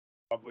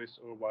voice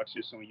or watch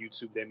this on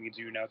YouTube, that means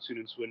you're now tuned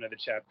into another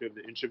chapter of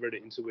the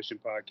Introverted Intuition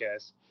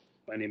Podcast.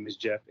 My name is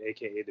Jeff,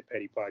 aka the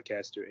Petty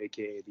Podcaster,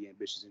 aka the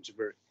Ambitious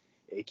Introvert,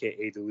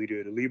 aka the Leader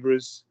of the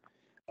Libras.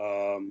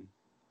 Um,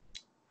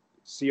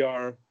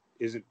 CR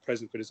isn't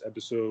present for this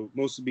episode,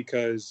 mostly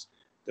because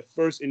the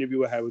first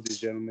interview I had with this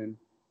gentleman,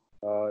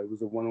 it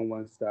was a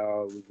one-on-one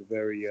style. It was a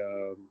very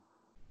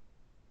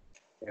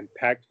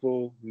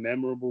impactful,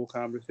 memorable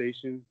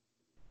conversation.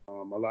 A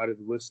lot of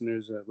the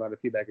listeners, a lot of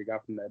feedback I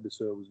got from the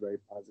episode was very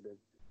positive.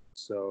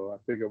 So I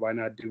figured why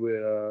not do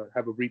it,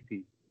 have a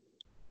repeat.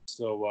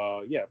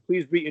 So yeah,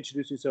 please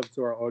reintroduce yourself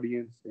to our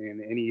audience and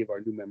any of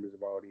our new members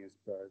of our audience.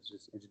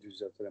 Just introduce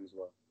yourself to them as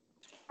well.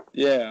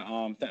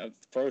 Yeah.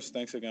 First,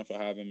 thanks again for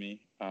having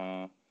me.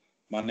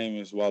 My name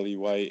is Wally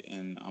White,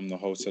 and I'm the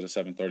host of the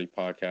 730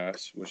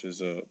 Podcast, which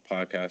is a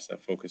podcast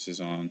that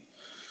focuses on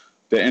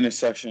the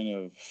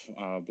intersection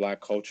of Black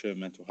culture and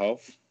mental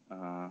health.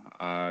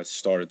 I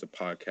started the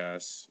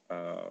podcast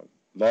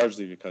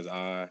largely because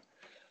I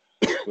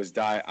was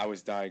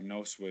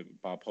diagnosed with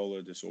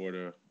bipolar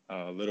disorder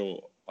a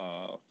little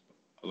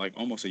like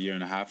almost a year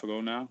and a half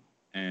ago now,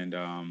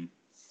 and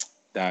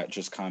that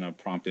just kind of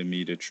prompted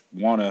me to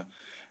want to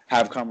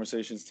have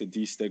conversations to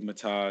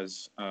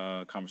destigmatize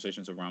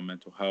conversations around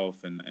mental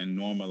health and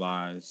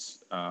normalize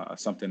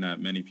something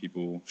that many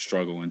people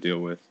struggle and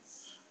deal with.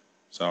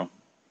 So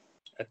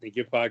I think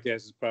your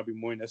podcast is probably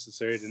more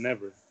necessary than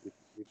ever,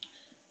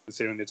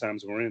 considering the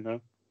times we're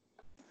in,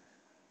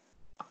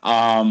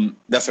 huh?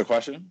 That's a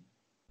question?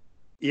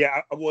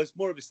 Yeah, well, it's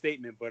more of a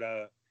statement, but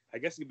I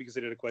guess it could be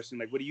considered a question.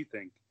 Like, what do you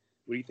think?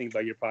 What do you think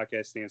about your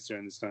podcast stance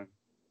during this time?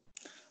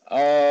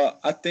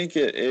 I think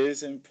it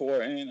is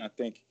important. I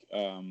think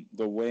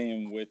the way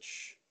in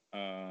which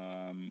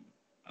I've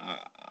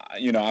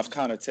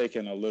kind of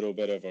taken a little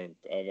bit of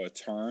a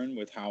turn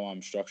with how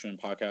I'm structuring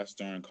podcasts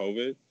during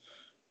COVID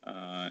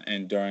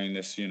and during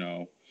this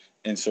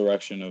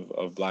insurrection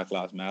of Black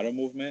Lives Matter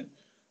movement.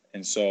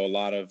 And so a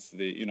lot of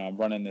I'm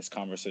running this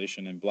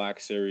conversation in Black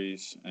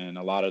series, and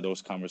a lot of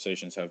those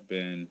conversations have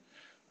been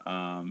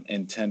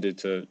intended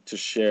to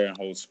share and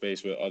hold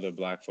space with other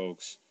Black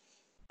folks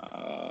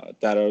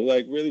that are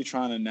like really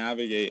trying to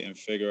navigate and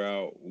figure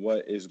out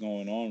what is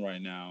going on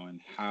right now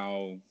and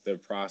how they're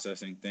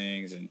processing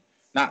things, and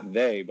not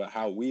they, but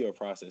how we are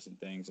processing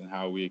things and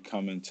how we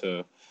coming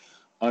to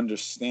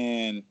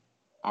understand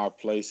our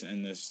place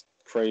in this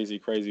crazy,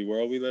 crazy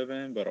world we live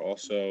in, but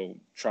also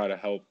try to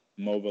help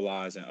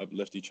mobilize and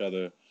uplift each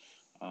other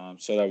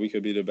so that we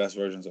could be the best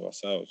versions of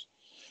ourselves.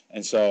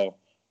 And so,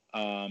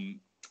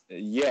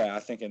 yeah, I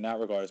think in that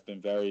regard, it's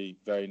been very,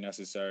 very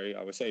necessary.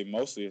 I would say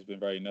mostly it's been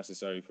very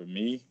necessary for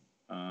me.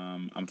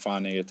 I'm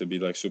finding it to be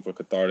like super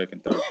cathartic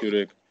and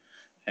therapeutic,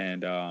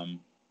 and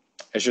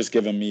it's just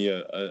given me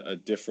a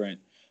different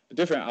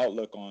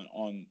outlook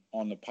on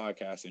the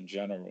podcast in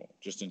general,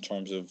 just in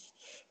terms of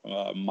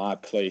my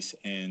place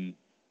in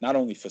not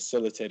only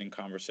facilitating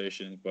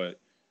conversations, but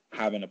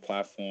having a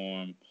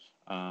platform,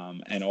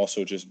 and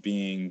also just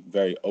being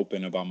very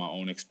open about my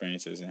own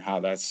experiences and how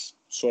that's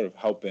sort of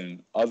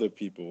helping other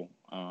people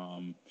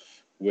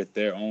with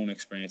their own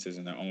experiences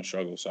and their own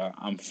struggles. So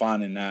I'm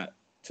finding that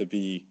to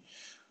be,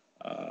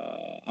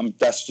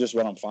 that's just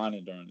what I'm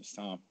finding during this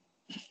time.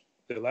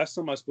 The last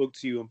time I spoke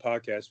to you in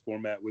podcast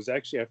format was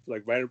actually, I feel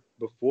like, right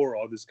before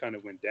all this kind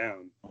of went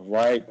down.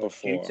 Right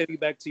before. Can you take me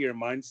back to your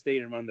mind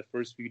state around the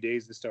first few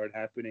days that started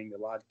happening, the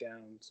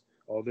lockdowns,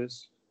 all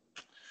this?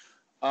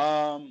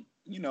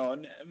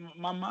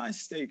 My mind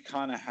state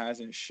kind of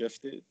hasn't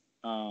shifted,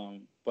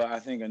 but I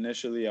think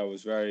initially I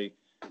was very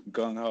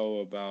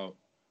gung-ho about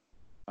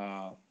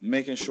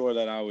making sure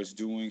that I was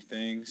doing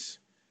things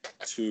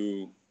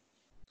to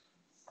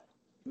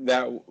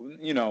that,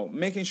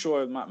 making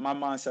sure my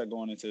mindset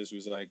going into this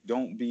was like,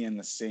 don't be in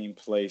the same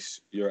place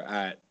you're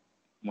at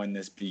when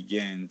this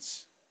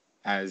begins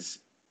as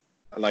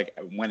like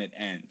when it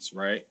ends,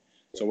 right?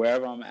 So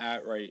wherever I'm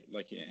at, right,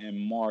 like in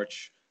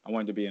March, I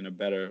wanted to be in a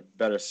better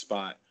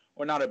spot,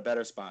 or not a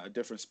better spot, a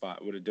different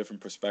spot with a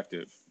different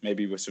perspective,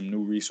 maybe with some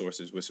new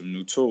resources, with some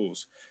new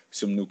tools,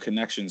 some new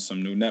connections,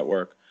 some new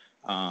network.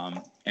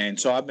 And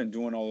so I've been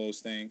doing all those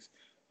things,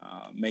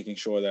 making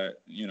sure that,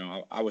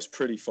 I was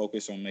pretty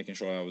focused on making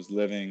sure I was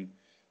living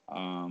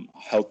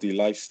healthy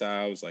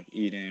lifestyles, like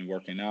eating,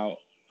 working out,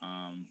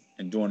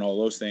 and doing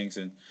all those things.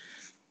 And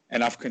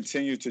I've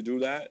continued to do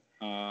that.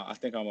 I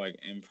think I'm like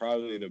in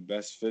probably the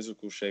best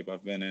physical shape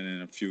I've been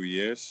in a few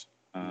years.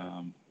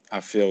 I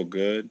feel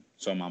good,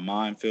 so my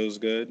mind feels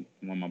good.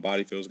 When my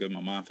body feels good,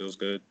 my mind feels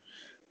good.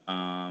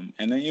 And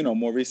then,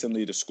 more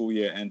recently, the school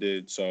year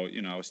ended, so,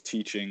 I was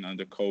teaching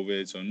under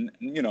COVID. So,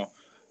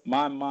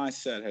 my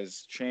mindset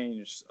has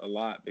changed a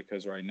lot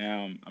because right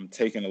now I'm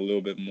taking a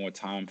little bit more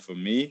time for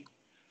me.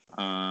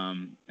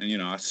 And,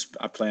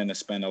 I plan to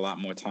spend a lot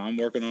more time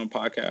working on a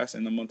podcast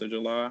in the month of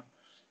July.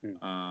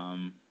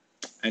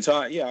 And so,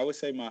 I would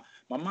say my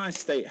mind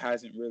state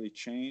hasn't really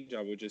changed.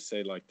 I would just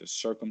say like the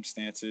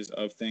circumstances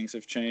of things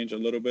have changed a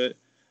little bit.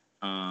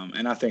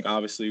 And I think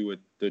obviously with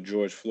the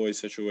George Floyd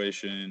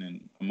situation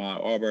and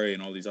Ahmaud Arbery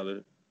and all these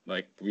other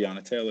like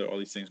Breonna Taylor, all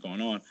these things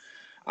going on.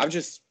 I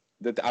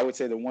would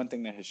say the one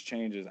thing that has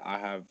changed is I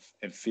have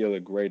and feel a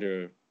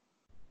greater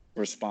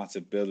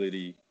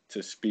responsibility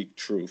to speak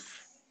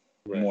truth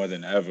more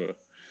than ever.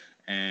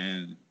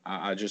 And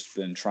I just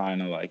been trying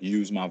to like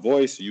use my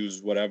voice,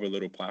 use whatever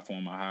little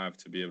platform I have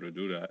to be able to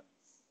do that.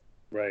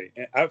 Right.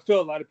 And I feel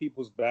a lot of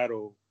people's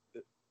battle,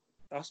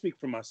 I'll speak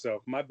for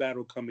myself. My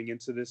battle coming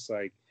into this,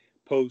 like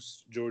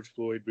post George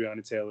Floyd,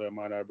 Breonna Taylor,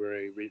 Ahmaud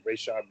Arbery,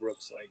 Rayshard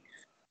Brooks, like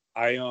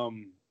I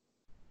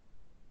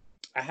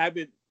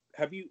haven't.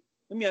 Have you?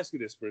 Let me ask you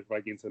this first, before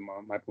I get into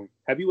my point.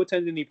 Have you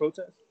attended any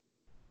protests?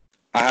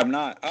 I have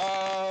not.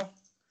 I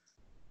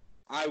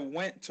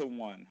went to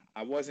one.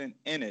 I wasn't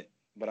in it,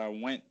 but I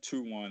went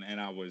to one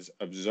and I was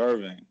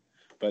observing.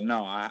 But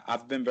no,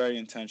 I've been very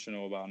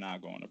intentional about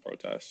not going to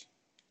protests.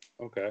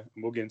 Okay,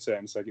 we'll get into that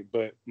in a second.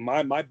 But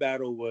my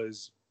battle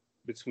was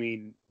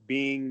between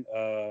being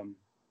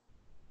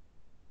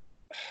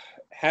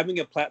having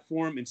a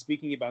platform and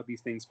speaking about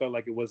these things felt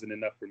like it wasn't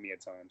enough for me at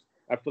times.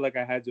 I feel like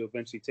I had to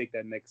eventually take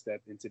that next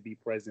step and to be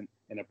present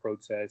in a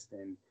protest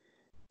and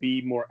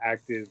be more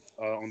active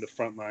on the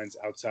front lines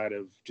outside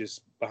of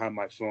just behind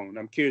my phone.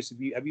 I'm curious,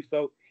 have you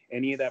felt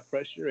any of that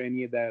pressure,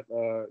 any of that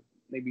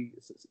maybe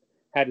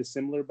had a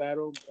similar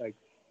battle? Like,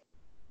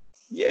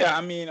 yeah,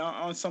 I mean,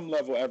 on some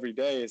level, every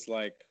day it's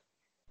like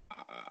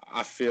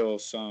I feel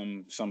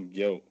some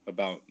guilt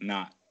about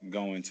not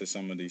going to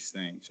some of these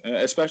things,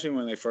 especially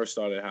when they first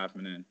started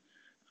happening.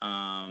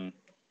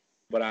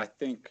 But I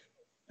think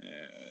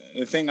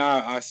the thing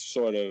I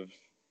sort of,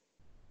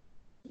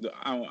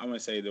 I'm going to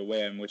say the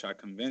way in which I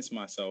convince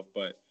myself,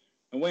 but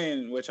the way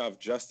in which I've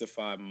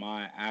justified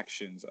my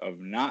actions of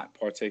not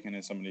partaking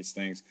in some of these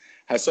things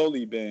has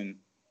solely been,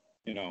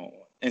 you know,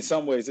 in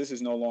some ways, this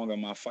is no longer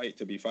my fight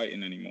to be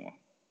fighting anymore.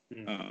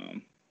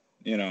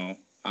 You know,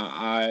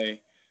 I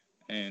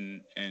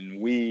and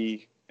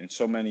we and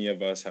so many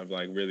of us have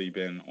like really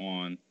been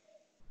on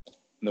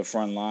the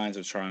front lines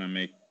of trying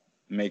to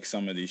make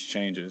some of these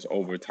changes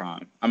over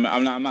time.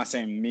 I'm not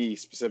saying me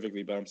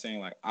specifically, but I'm saying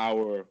like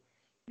our,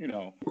 you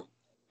know,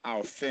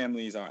 our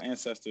families, our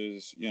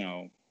ancestors, you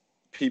know,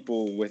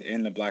 people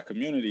within the Black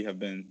community have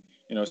been,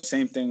 you know,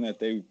 same thing that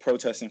they were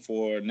protesting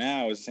for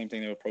now is the same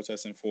thing they were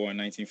protesting for in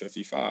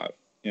 1955,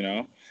 you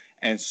know?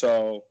 And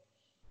so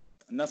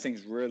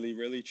nothing's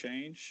really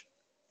changed.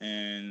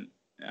 And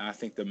I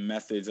think the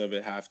methods of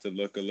it have to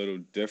look a little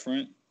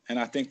different. And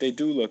I think they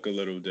do look a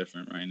little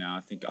different right now.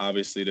 I think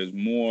obviously there's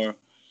more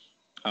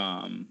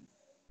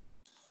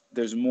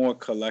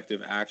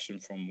collective action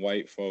from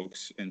white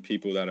folks and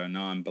people that are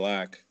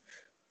non-Black,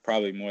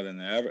 probably more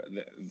than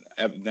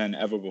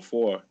ever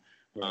before.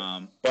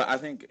 Right. But I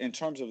think in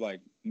terms of like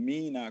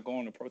me not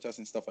going to protests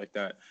and stuff like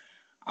that,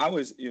 I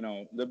was, you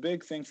know, the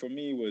big thing for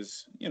me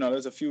was, you know,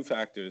 there's a few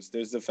factors.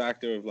 There's the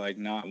factor of like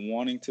not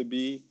wanting to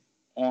be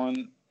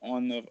on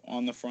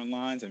the front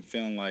lines and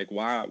feeling like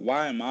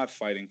why am I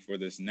fighting for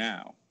this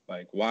now?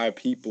 Like why are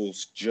people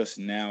just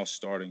now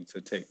starting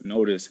to take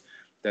notice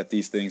that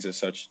these things are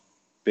such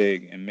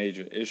big and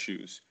major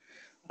issues?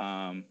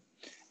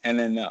 And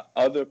then the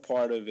other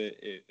part of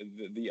it,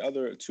 the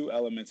other two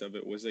elements of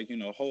it was like, you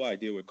know, the whole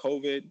idea with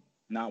COVID,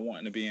 not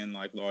wanting to be in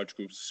like large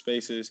groups of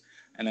spaces.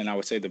 And then I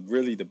would say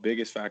the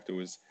biggest factor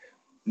was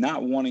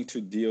not wanting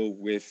to deal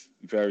with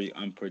very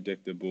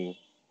unpredictable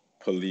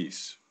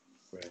police.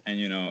 Right. And,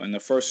 you know, in the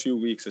first few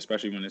weeks,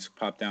 especially when this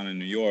popped down in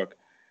New York,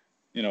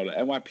 you know, the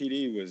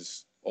NYPD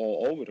was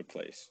all over the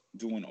place,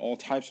 doing all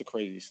types of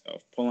crazy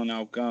stuff, pulling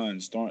out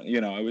guns,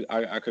 you know,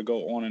 I could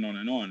go on and on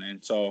and on.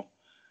 And so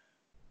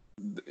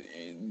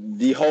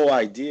the whole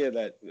idea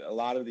that a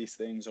lot of these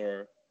things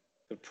are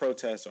the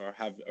protests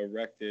have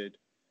erected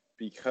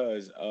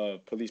because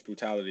of police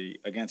brutality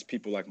against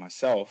people like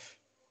myself,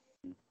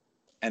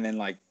 and then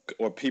like,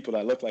 or people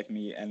that look like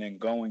me, and then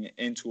going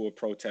into a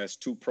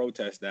protest to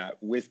protest that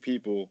with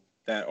people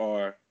that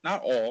are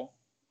not all,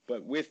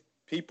 but with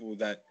people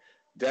that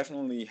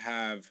definitely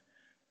have,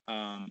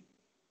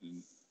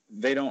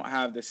 they don't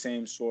have the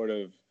same sort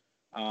of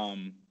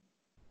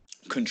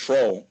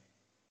control,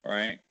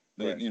 right?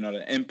 You know,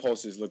 the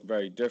impulses look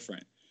very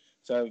different.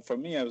 So for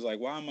me, I was like,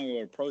 why am I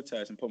going to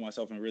protest and put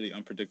myself in a really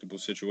unpredictable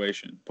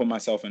situation? Put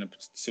myself in a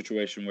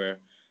situation where,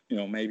 you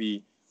know,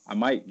 maybe I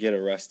might get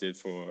arrested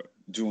for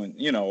doing,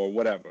 you know, or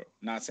whatever.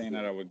 Not saying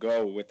that I would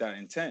go with that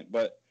intent,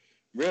 but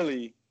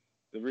really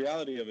the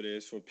reality of it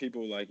is for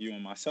people like you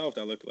and myself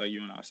that look like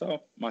you and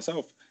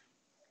myself,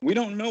 we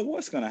don't know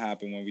what's going to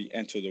happen when we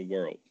enter the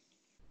world.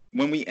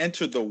 When we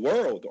enter the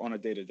world on a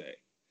day-to-day,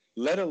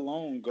 let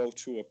alone go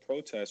to a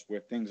protest where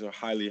things are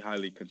highly,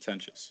 highly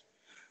contentious.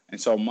 And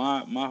so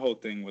my whole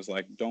thing was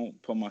like,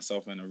 don't put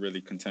myself in a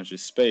really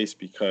contentious space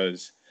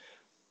because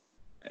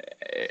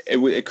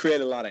it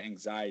created a lot of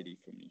anxiety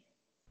for me.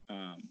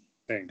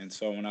 And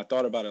so when I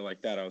thought about it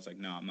like that, I was like,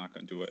 no, I'm not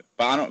going to do it.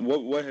 But I don't.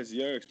 What has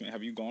your experience?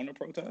 Have you gone to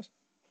protest?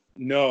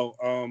 No,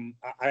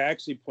 I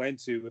actually plan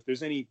to. If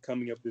there's any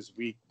coming up this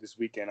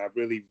weekend,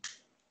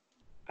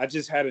 I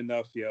just had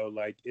enough, yo.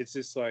 Like, it's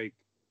just like,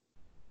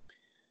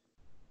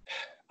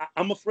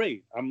 I'm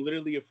afraid. I'm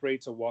literally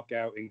afraid to walk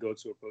out and go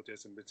to a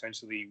protest and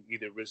potentially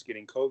either risk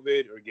getting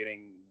COVID or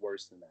getting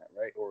worse than that,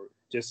 right? Or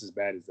just as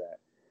bad as that.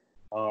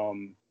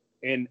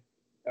 And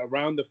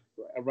around the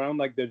around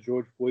like the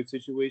George Floyd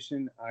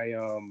situation, I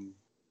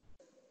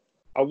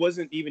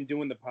wasn't even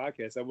doing the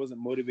podcast. I wasn't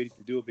motivated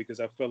to do it because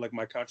I felt like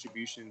my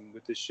contribution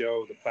with the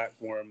show, the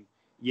platform,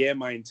 yeah,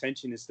 my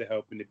intention is to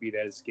help and to be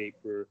that escape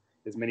for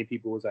as many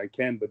people as I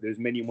can. But there's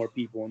many more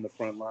people on the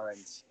front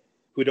lines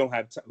who don't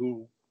have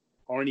who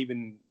aren't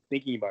even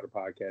thinking about a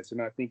podcast.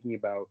 They're not thinking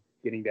about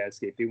getting that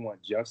escape. They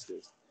want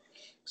justice.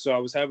 So I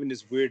was having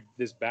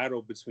this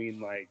battle between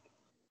like,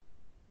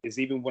 is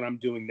even what I'm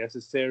doing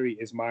necessary?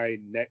 Is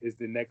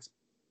the next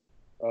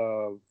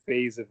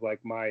phase of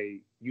like my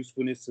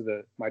usefulness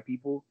to my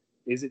people?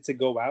 Is it to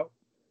go out?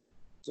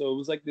 So it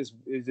was like this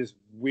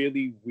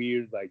really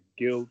weird like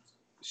guilt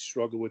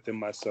struggle within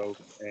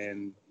myself,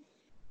 and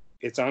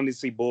it's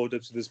honestly boiled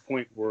up to this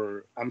point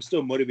where I'm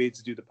still motivated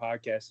to do the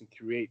podcast and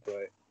create,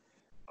 but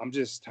I'm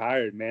just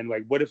tired, man.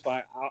 Like, what if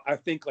I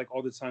think like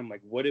all the time,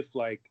 like, what if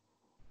like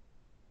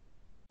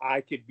I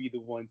could be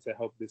the one to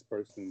help this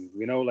person,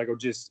 like, or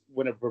just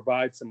want to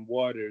provide some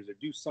waters or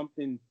do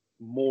something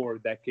more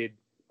that could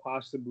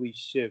possibly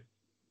shift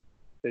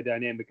the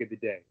dynamic of the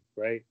day,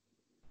 right?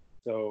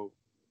 So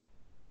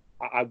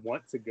I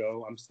want to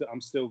go.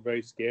 I'm still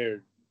very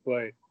scared,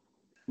 but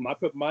my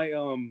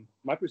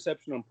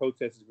perception on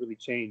protests has really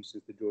changed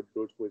since the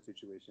George Floyd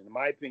situation. In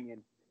my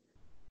opinion,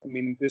 I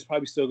mean, there's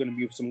probably still going to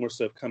be some more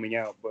stuff coming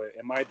out, but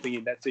in my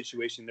opinion, that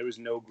situation, there was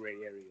no gray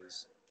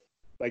areas.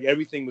 Like,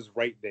 everything was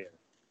right there.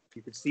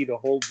 You could see the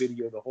whole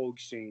video, the whole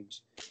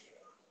exchange,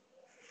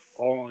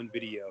 all on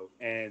video.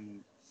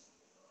 And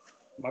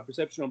my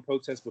perception on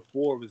protests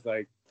before was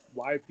like,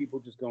 why are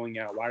people just going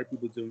out? Why are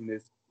people doing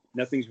this?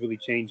 Nothing's really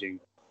changing.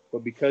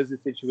 But because the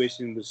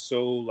situation was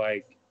so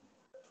like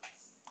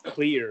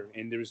clear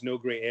and there was no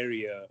gray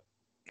area,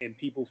 and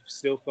people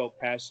still felt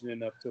passionate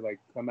enough to like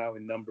come out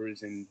in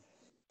numbers and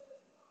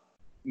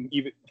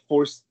even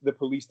force the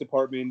police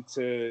department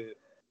to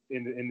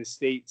in the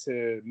state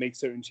to make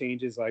certain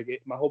changes. Like,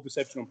 my whole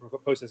perception on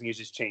protesting has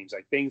just changed.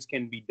 Like, things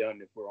can be done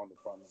if we're on the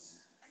front line,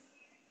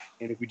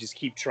 and if we just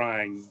keep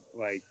trying,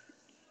 like,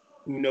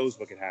 who knows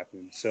what could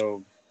happen.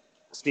 So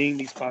seeing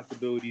these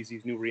possibilities,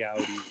 these new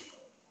realities,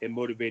 it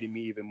motivated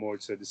me even more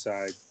to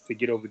decide to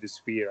get over this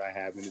fear I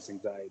have and this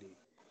anxiety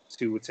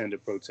to attend a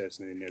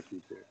protest in the near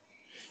future.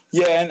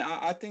 Yeah, and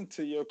I think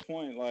to your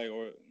point, like,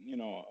 or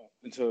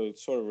to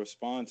sort of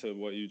respond to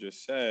what you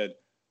just said,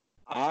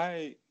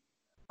 I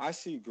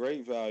see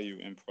great value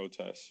in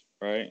protests,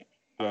 right?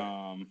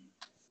 I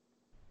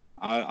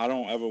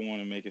don't ever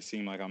want to make it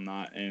seem like I'm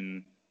not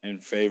in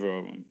favor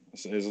of them.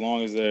 As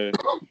long as they're,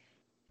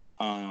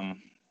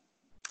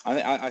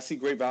 I see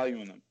great value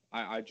in them.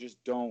 I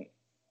just don't.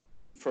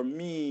 For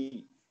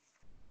me,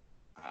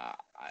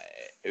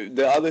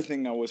 the other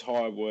thing that was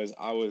hard was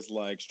I was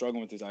like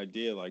struggling with this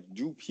idea, like,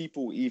 do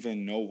people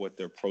even know what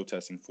they're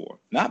protesting for?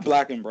 Not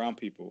black and brown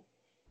people,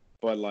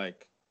 but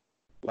like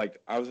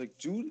I was like,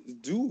 do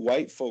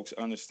white folks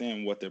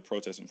understand what they're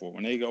protesting for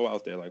when they go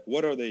out there? Like,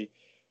 what are they?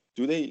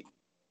 Do they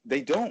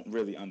don't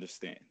really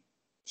understand.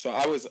 So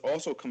I was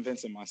also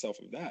convincing myself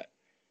of that.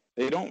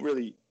 They don't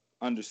really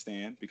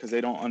understand because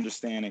they don't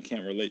understand and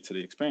can't relate to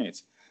the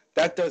experience.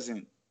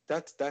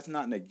 That's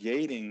not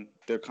negating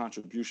their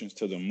contributions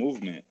to the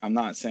movement. I'm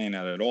not saying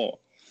that at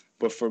all.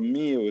 But for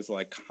me, it was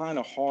like kind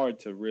of hard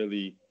to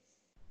really,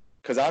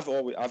 because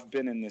I've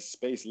been in this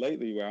space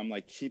lately where I'm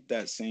like, keep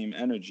that same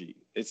energy.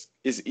 It's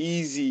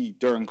easy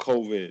during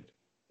COVID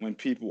when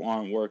people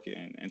aren't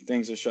working and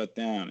things are shut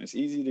down. It's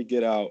easy to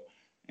get out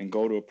and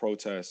go to a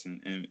protest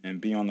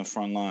and be on the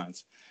front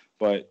lines.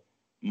 But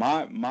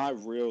my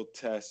real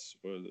test,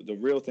 or the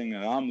real thing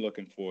that I'm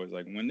looking for, is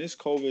like, when this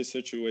COVID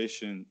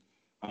situation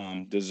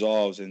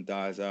dissolves and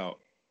dies out,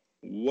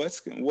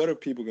 what are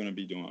people going to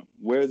be doing?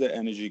 Where's their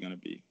energy going to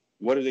be?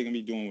 What are they going to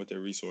be doing with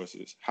their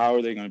resources? How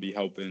are they going to be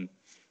helping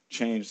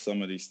change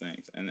some of these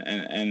things?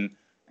 And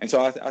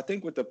so I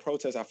think with the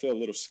protest, I feel a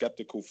little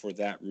skeptical for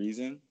that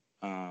reason.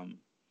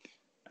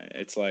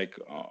 It's like,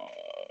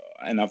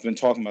 and I've been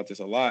talking about this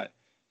a lot,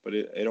 but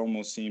it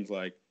almost seems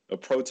like a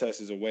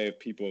protest is a way of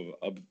people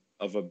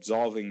of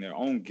absolving their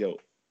own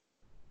guilt,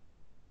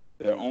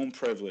 their own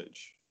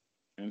privilege.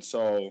 And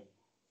so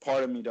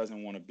part of me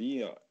doesn't want to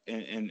be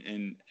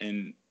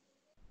in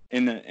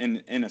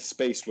a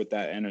space with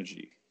that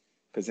energy,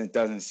 because it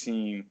doesn't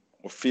seem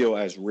or feel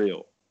as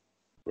real.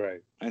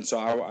 Right. And so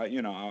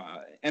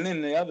and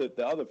then the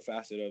other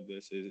facet of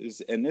this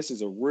is, and this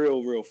is a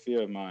real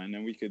fear of mine,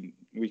 and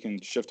we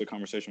can shift the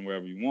conversation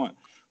wherever you want.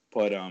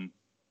 But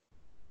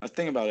I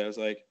think about it as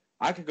like,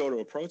 I could go to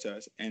a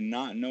protest and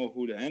not know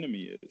who the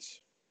enemy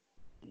is.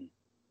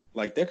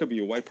 Like, there could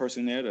be a white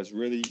person there that's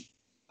really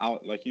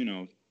out, like,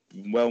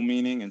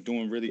 well-meaning and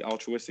doing really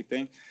altruistic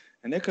things,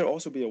 and there could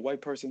also be a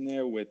white person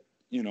there with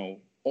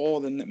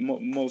all the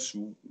most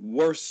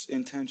worst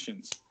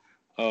intentions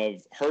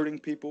of hurting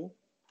people,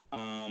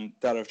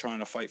 that are trying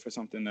to fight for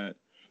something that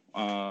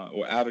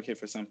or advocate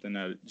for something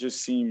that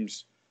just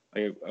seems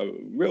a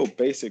real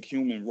basic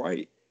human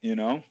right, you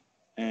know?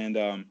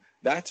 And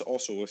that's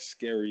also a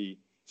scary.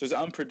 So it's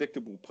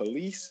unpredictable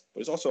police, but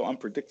it's also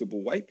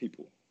unpredictable white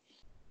people.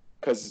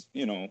 Because,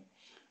 you know,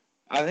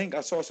 I think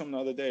I saw something the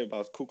other day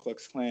about Ku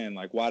Klux Klan,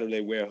 like, why do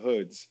they wear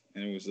hoods?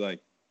 And it was like,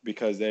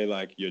 because they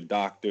like your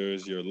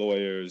doctors, your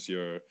lawyers,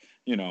 your,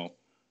 you know,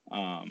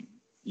 um,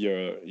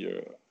 your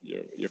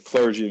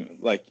clergy,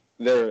 like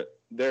they're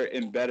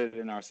embedded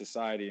in our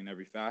society in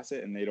every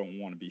facet, and they don't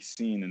want to be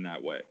seen in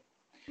that way.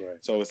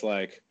 Right. So it's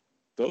like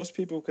those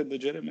people could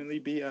legitimately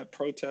be at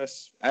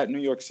protests at New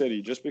York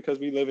City. Just because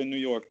we live in New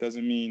York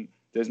doesn't mean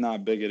there's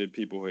not bigoted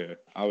people here.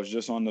 I was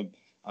just on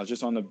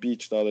the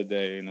beach the other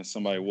day, and there's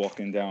somebody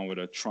walking down with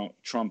a Trump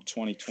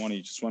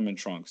 2020 swimming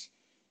trunks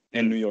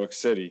in New York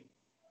City,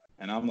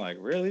 and I'm like,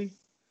 really?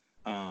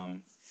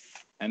 And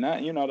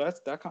that, you know,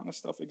 that kind of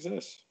stuff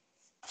exists.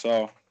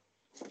 So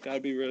gotta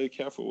be really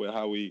careful with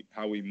how we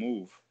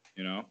move,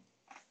 you know.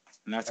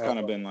 And that's kind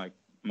of been like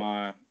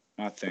my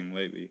thing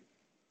lately.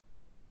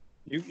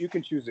 You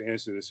can choose to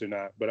answer this or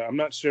not, but I'm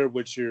not sure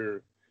what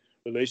your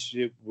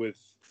relationship with,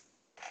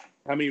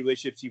 how many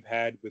relationships you've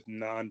had with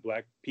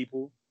non-black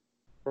people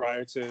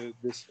prior to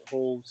this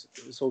whole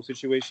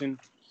situation.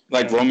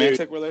 Like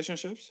romantic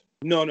relationships?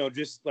 No,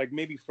 just like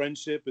maybe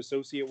friendship,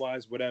 associate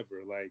wise,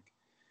 whatever. Like,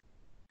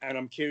 and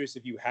I'm curious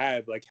if you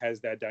have, like, has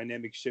that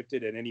dynamic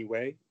shifted in any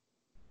way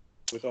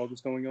with all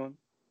this going on?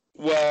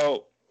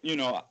 Well, you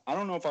know, I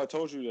don't know if I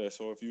told you this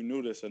or if you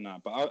knew this or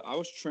not, but I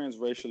was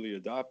transracially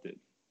adopted.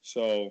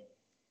 So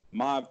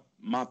my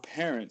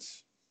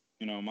parents,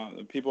 you know,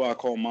 the people I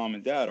call mom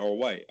and dad are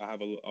white. I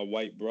have a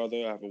white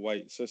brother, I have a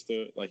white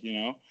sister, like, you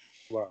know.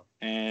 Wow.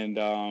 And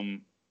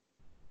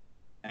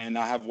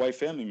I have white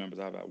family members.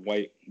 I have a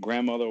white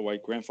grandmother,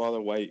 white grandfather,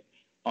 white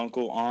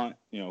uncle, aunt,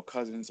 you know,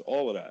 cousins,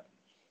 all of that.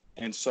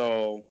 And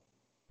so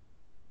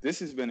this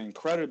has been an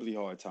incredibly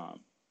hard time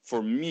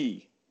for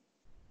me.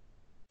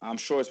 I'm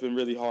sure it's been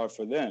really hard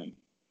for them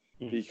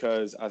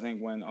because I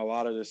think when a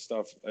lot of this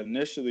stuff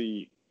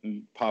initially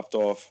popped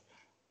off,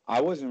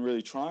 I wasn't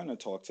really trying to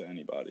talk to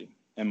anybody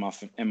in my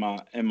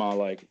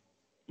like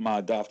my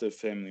adoptive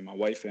family, my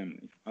white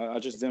family. I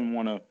just didn't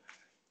want to.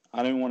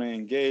 I didn't want to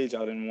engage. I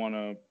didn't want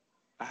to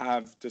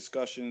have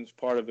discussions.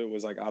 Part of it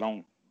was like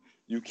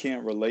you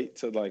can't relate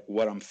to like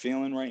what I'm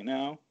feeling right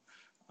now.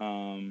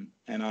 And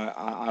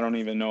I don't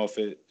even know if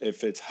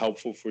it's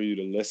helpful for you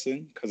to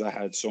listen because I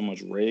had so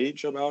much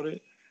rage about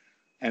it.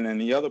 And then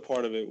the other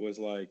part of it was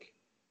like,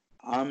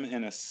 I'm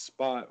in a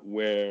spot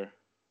where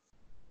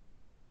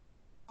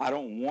I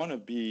don't want to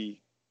be,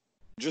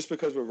 just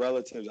because we're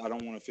relatives, I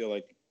don't want to feel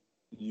like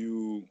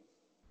you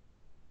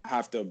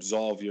have to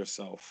absolve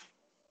yourself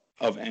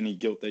of any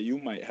guilt that you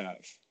might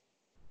have.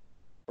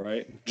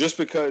 Right? Just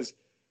because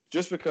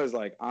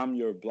like I'm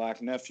your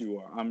black nephew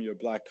or I'm your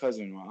black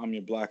cousin or I'm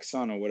your black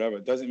son or whatever,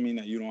 it doesn't mean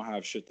that you don't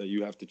have shit that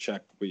you have to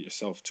check with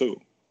yourself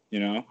too, you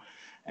know?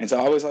 And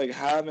so I was like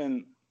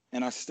having,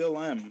 and I still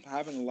am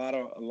having a lot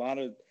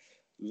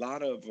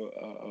of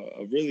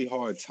a really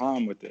hard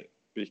time with it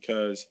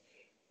because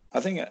I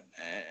think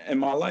in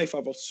my life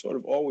I've sort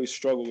of always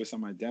struggled with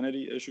some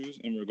identity issues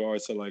in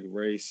regards to like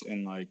race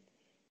and like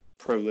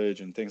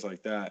privilege and things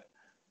like that.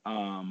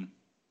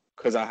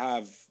 Because I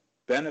have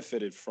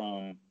benefited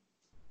from,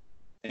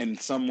 in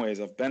some ways,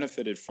 I've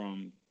benefited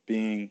from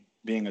being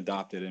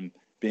adopted and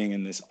being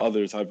in this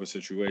other type of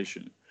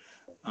situation.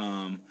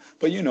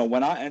 But, you know,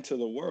 when I enter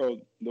the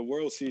world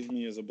sees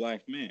me as a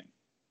black man.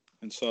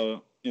 And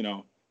so, you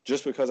know,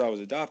 just because I was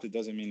adopted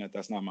doesn't mean that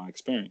that's not my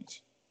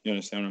experience. You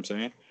understand what I'm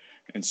saying?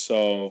 And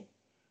so,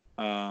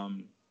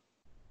 and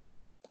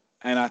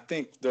I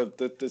think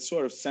the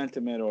sort of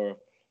sentiment or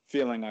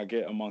feeling I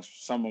get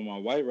amongst some of my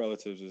white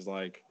relatives is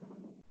like,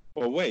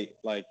 well, wait,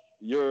 like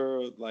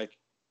you're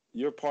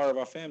part of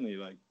our family.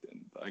 Like,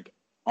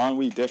 aren't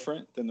we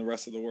different than the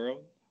rest of the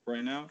world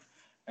right now?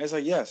 And it's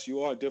like, yes,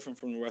 you are different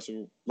from the rest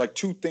of, like,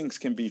 two things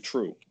can be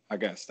true, I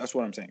guess. That's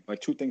what I'm saying.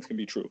 Like, two things can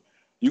be true.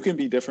 You can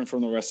be different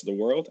from the rest of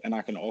the world, and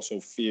I can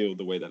also feel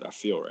the way that I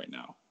feel right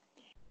now.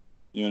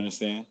 You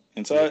understand?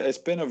 And so it's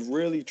been a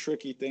really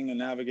tricky thing to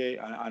navigate.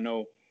 I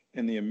know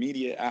in the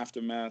immediate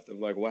aftermath of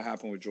like what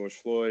happened with George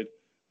Floyd,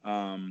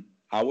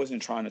 I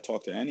wasn't trying to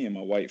talk to any of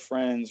my white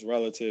friends,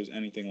 relatives,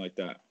 anything like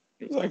that.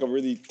 It was like a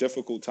really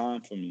difficult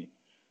time for me.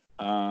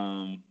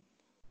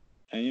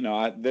 And you know,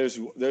 I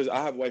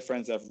have white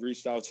friends that have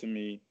reached out to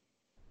me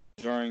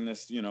during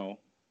this, you know,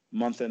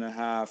 month and a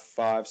half,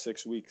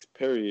 5-6 weeks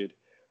period,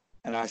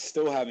 and I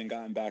still haven't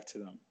gotten back to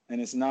them.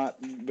 And it's not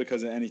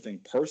because of anything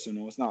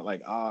personal. It's not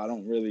like, I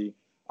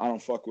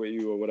don't fuck with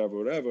you or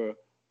whatever.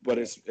 But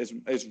it's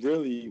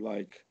really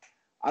like,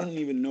 I don't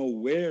even know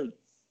where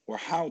or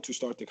how to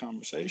start the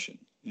conversation,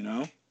 you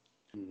know?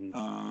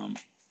 Mm-hmm.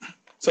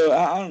 So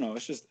I don't know.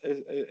 It's just,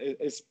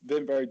 it's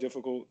been very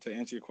difficult to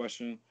answer your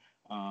question.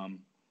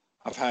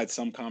 I've had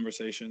some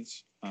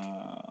conversations,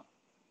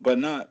 but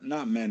not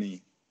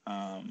many.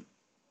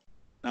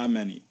 Not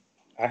many.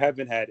 I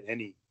haven't had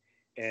any.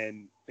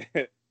 And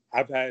I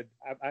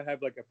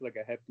have like, I feel like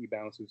a hefty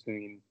balance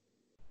between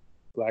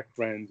Black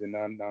friends and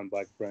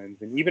non-black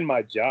friends, and even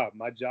my job.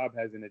 My job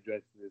hasn't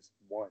addressed this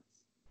once,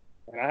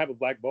 and I have a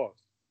black boss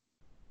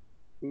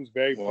who's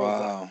very pro-black,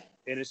 Wow.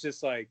 and it's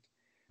just like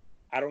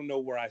I don't know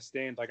where I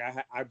stand. Like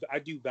I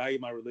do value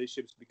my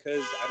relationships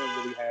because I don't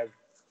really have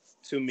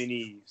too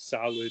many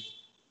solid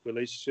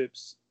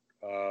relationships.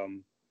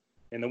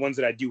 And the ones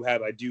that I do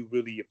have, I do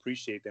really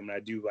appreciate them and I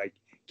do like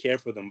care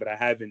for them, but I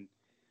haven't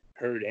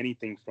heard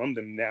anything from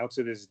them now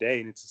to this day.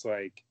 And it's just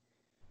like,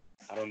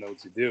 I don't know what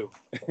to do.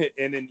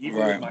 And then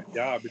even with my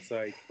job, it's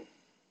like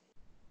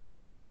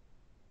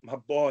my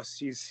boss,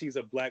 she's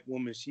a black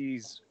woman.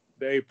 She's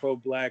very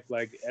pro-black,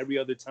 like every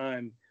other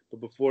time. But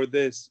before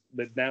this,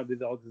 but now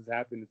that all this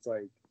happened, it's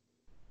like,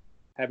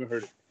 haven't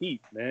heard a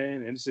peep,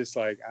 man. And it's just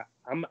like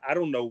I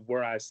don't know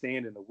where I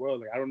stand in the world.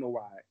 Like I don't know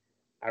why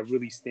I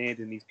really stand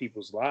in these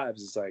people's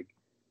lives. It's like,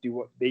 do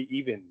what they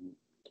even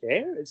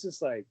care? It's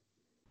just like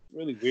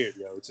really weird,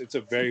 yo. It's a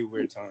very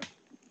weird time.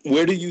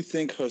 Where do you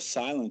think her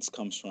silence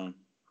comes from?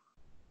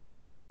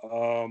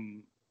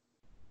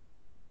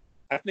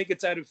 I think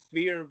it's out of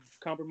fear of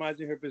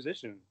compromising her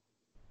position.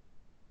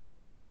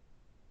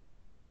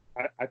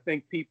 I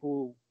think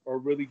people are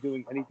really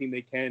doing anything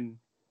they can,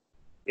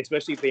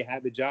 especially if they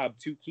have the job,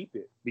 to keep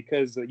it,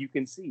 because you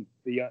can see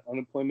the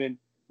unemployment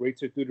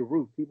rates are through the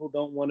roof. People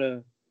don't want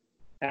to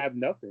have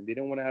nothing. They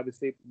don't want to have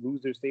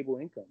lose their stable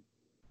income.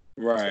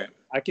 Right. So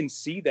I can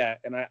see that,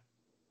 and I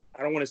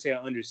don't want to say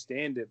I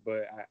understand it,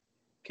 but I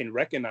can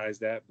recognize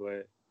that,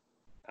 but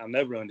I'll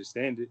never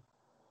understand it.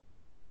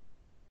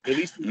 At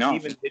least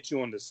even hit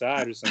you on the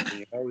side or something.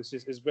 You know,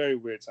 it's very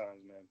weird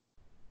times, man.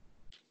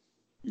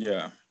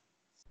 Yeah.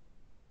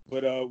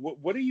 But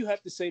what do you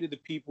have to say to the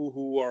people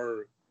who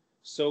are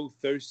so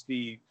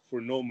thirsty for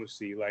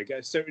normalcy? Like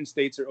certain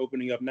states are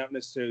opening up, not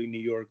necessarily New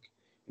York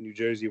and New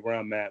Jersey where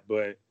I'm at,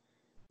 but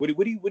what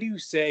do you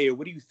say, or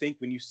what do you think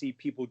when you see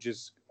people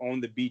just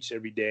on the beach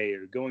every day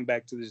or going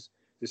back to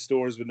the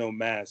stores with no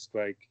mask?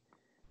 Like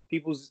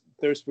people's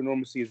thirst for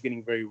normalcy is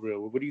getting very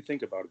real. What do you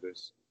think about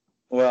this?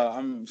 Well,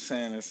 I'm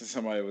saying this to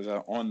somebody who was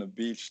on the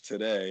beach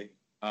today.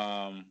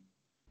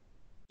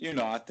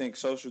 I think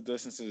social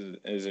distance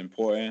is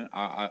important.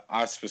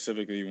 I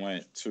specifically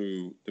went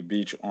to the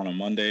beach on a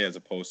Monday as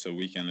opposed to the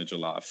weekend of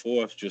July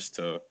 4th,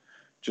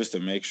 just to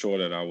make sure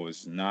that I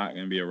was not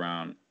going to be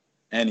around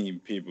any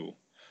people,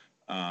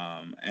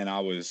 and I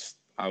was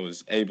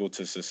able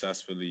to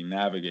successfully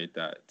navigate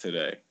that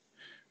today.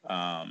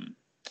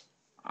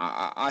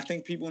 I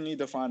think people need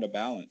to find a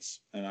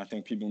balance, and I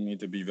think people need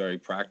to be very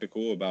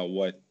practical about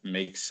what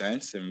makes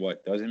sense and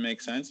what doesn't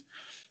make sense.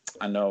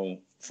 I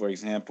know, for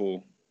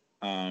example,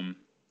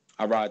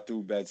 I ride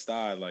through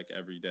Bed-Stuy like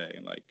every day.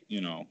 Like,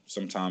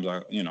 sometimes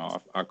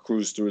I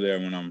cruise through there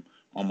when I'm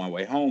on my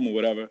way home or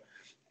whatever.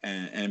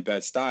 And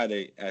Bed-Stuy,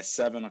 they at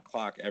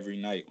 7:00 every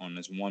night on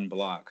this one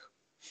block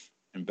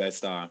in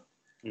Bed-Stuy,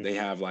 they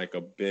have like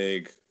a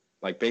big,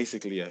 like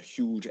basically a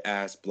huge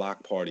ass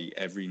block party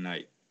every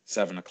night,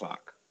 7:00.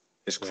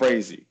 It's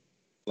crazy.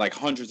 Like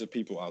hundreds of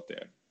people out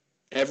there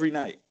every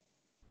night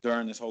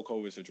during this whole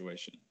COVID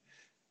situation.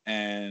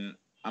 And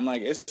I'm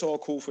like, it's all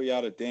cool for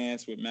y'all to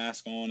dance with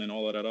mask on and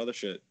all of that other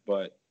shit,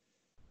 but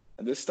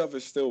this stuff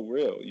is still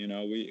real.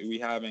 We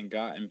haven't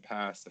gotten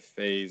past the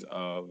phase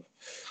of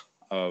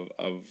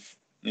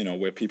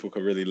where people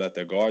could really let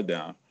their guard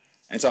down.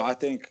 And so I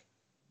think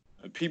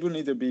people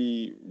need to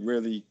be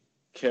really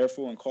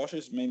careful and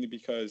cautious, mainly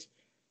because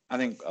I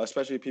think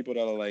especially people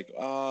that are like,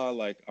 I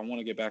want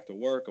to get back to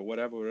work or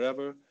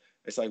whatever.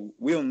 It's like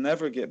we'll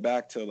never get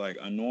back to like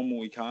a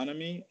normal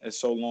economy as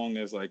so long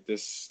as like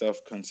this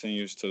stuff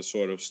continues to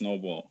sort of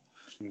snowball.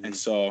 Mm-hmm. And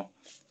so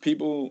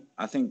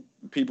I think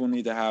people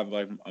need to have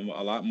like a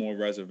lot more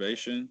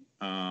reservation,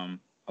 a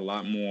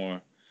lot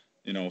more,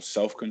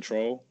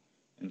 self-control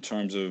in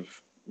terms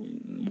of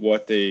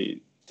what they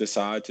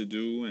decide to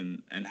do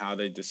and how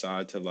they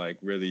decide to like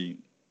really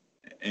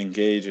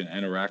engage and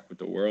interact with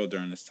the world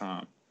during this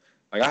time.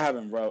 Like I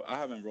haven't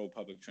rode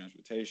public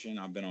transportation.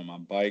 I've been on my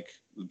bike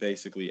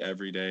basically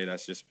every day.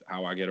 That's just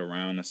how I get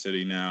around the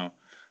city now.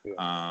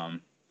 Yeah.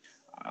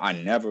 I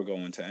never go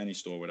into any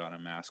store without a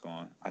mask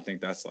on. I think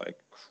that's like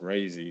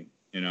crazy,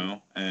 and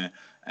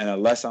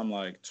unless I'm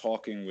like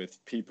talking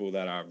with people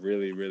that I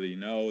really, really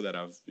know, that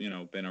I've,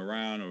 been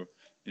around, or,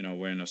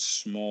 we're in a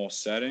small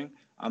setting,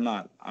 I'm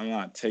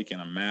not taking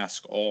a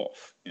mask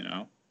off,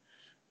 and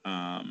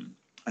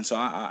so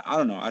I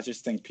don't know. I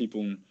just think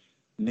people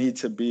need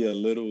to be a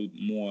little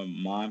more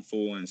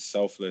mindful and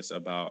selfless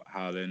about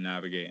how they're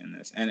navigating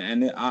this.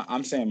 And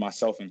I'm saying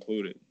myself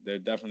included. There are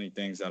definitely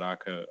things that I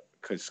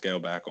could scale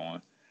back on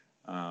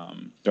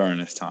during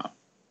this time.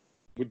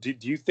 Do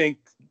you think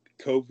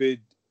COVID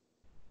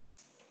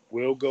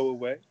will go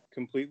away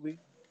completely?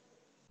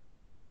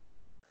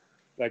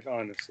 Like,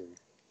 honestly.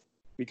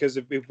 Because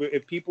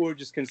if people are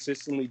just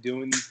consistently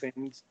doing these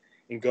things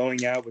and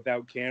going out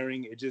without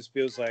caring, it just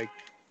feels like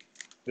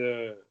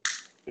the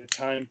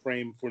time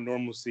frame for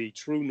normalcy,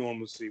 true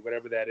normalcy,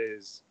 whatever that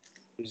is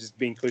just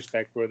being pushed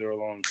back further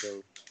along.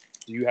 So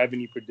do you have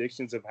any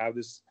predictions of how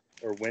this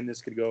or when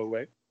this could go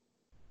away?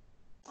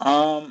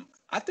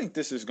 I think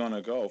this is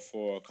gonna go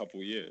for a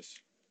couple years.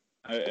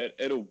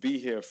 It'll be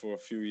here for a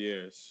few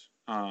years.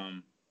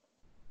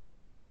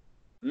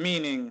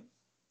 Meaning,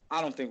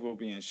 I don't think we'll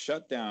be in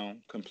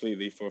shutdown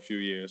completely for a few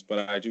years,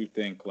 but I do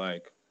think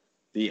like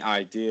the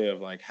idea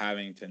of like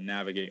having to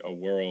navigate a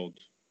world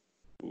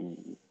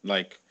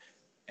like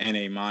in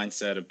a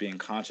mindset of being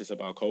conscious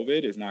about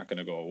COVID is not going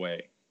to go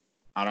away.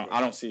 I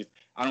don't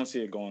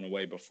see it going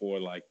away before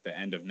like the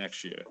end of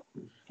next year.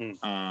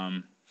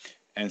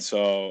 And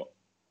so,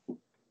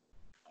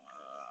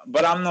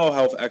 but I'm no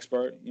health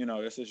expert. You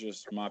know, this is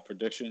just my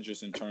prediction,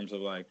 just in terms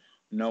of like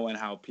knowing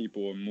how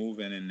people are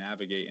moving and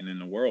navigating in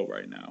the world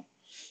right now.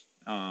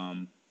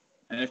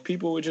 And if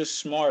people were just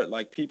smart,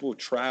 like people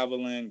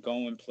traveling,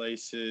 going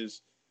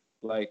places,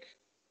 like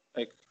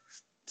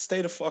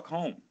stay the fuck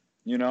home.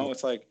 You know,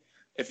 it's like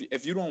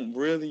if you don't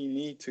really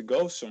need to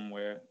go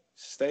somewhere,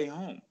 stay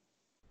home.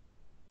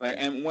 Like,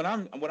 and what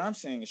I'm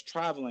saying is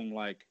traveling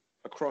like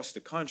across the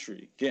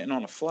country, getting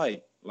on a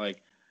flight,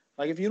 like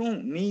if you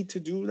don't need to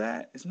do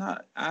that, it's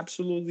not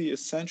absolutely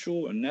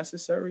essential or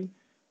necessary,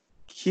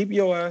 keep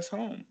your ass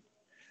home.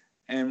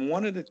 And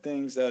one of the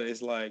things that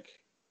is like,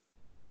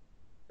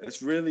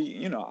 it's really,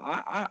 you know,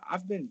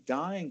 I've been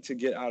dying to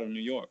get out of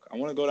New York. I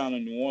want to go down to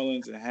New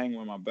Orleans and hang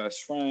with my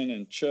best friend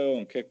and chill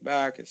and kick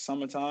back. It's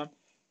summertime,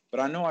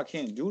 but I know I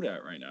can't do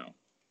that right now.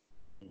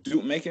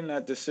 Making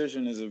that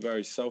decision is a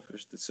very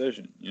selfish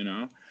decision, you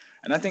know?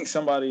 And I think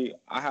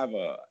I have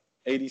a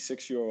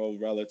 86-year-old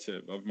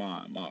relative of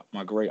mine,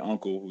 my great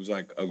uncle, who's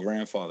like a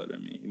grandfather to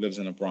me. He lives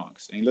in the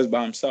Bronx and he lives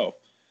by himself.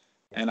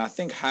 And I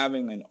think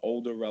having an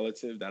older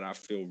relative that I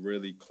feel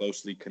really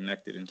closely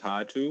connected and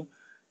tied to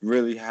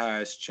really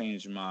has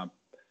changed my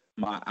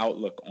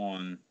outlook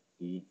on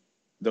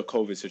the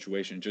COVID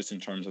situation, just in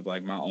terms of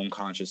like my own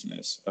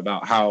consciousness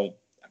about how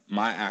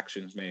my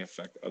actions may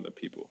affect other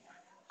people.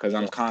 Because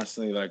I'm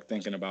constantly like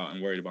thinking about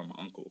and worried about my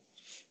uncle.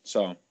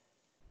 So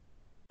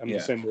I'm the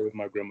same way with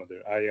my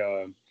grandmother.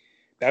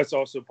 That's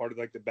also part of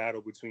like the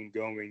battle between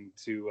going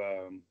to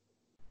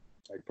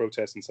like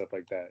protests and stuff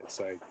like that. It's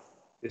like,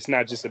 it's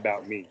not just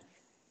about me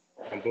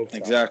on both sides.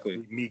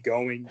 Exactly. Me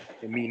going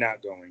and me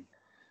not going.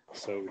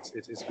 So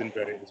it's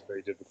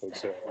very difficult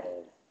to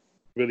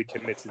really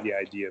commit to the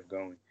idea of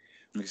going.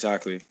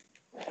 Exactly.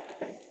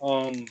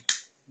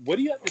 What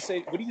do you have to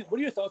say? What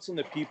are your thoughts on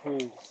the people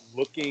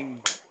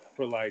looking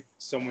for like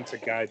someone to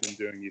guide them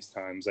during these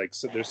times? Like,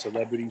 so there's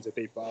celebrities that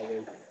they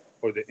follow,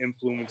 or the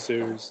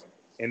influencers,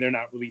 and they're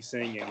not really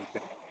saying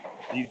anything.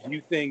 Do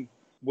you think?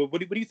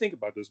 What do you think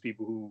about those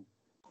people who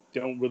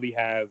don't really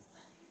have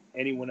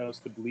anyone else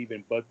to believe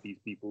in but these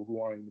people who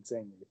aren't even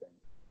saying anything?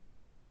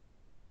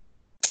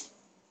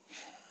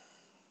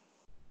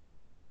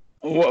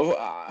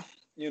 Well,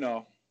 you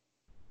know,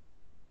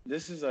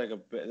 this is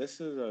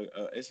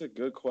it's a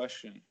good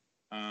question.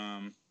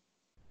 I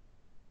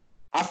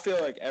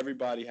feel like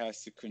everybody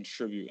has to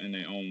contribute in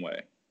their own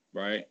way,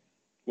 right?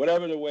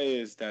 Whatever the way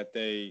is that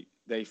they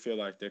feel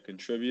like they're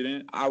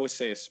contributing. I would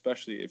say,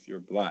 especially if you're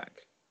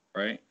Black,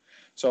 right?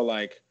 So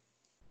like,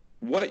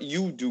 what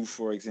you do,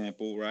 for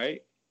example,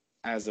 right,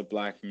 as a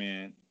Black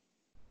man,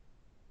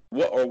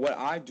 what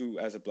I do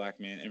as a Black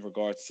man in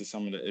regards to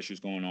some of the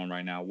issues going on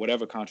right now,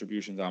 whatever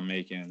contributions I'm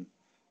making,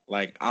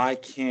 like I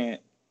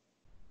can't.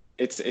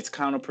 It's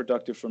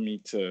counterproductive for me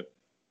to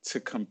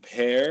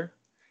compare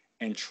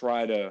and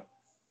try to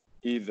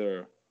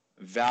either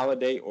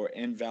validate or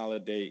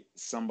invalidate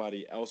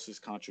somebody else's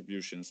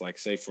contributions. Like,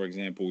 say, for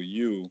example,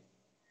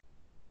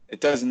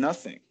 it does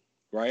nothing,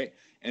 right?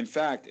 In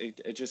fact,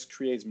 it just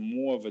creates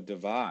more of a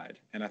divide.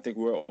 And I think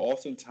we're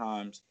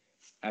oftentimes,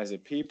 as a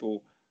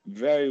people,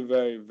 very,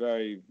 very,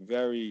 very,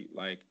 very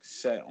like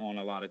set on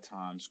a lot of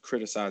times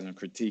criticizing and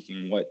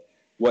critiquing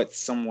what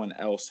someone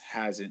else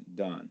hasn't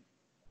done,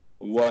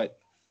 what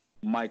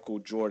Michael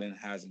Jordan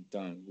hasn't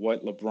done,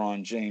 what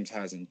LeBron James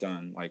hasn't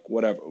done, like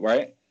whatever,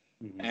 right?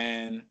 Mm-hmm.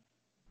 And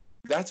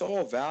that's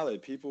all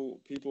valid. People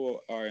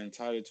are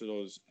entitled to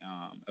those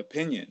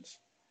opinions,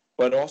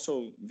 but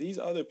also these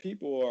other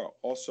people are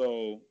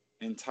also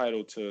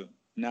entitled to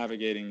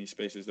navigating these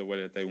spaces the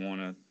way that they want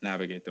to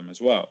navigate them as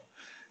well.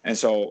 And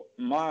so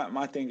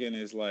my thinking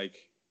is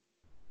like,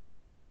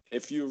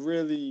 if you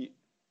really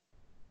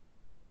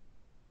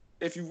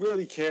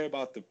care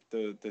about the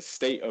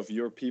state of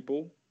your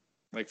people,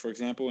 like, for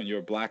example, and you're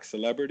a Black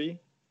celebrity,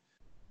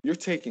 you're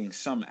taking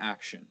some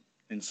action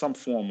in some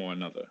form or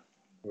another.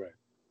 Right.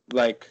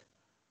 Like,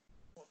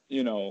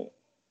 you know,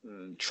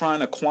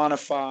 trying to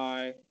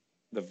quantify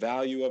the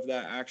value of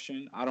that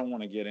action, I don't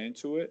want to get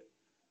into it.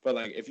 But,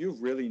 like, if you're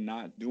really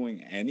not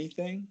doing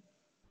anything,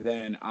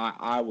 then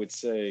I would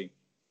say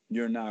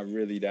you're not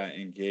really that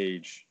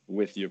engaged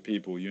with your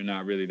people. You're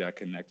not really that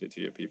connected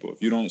to your people.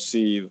 If you don't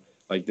see,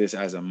 like, this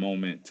as a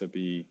moment to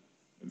be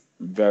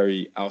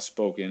very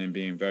outspoken and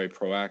being very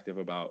proactive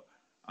about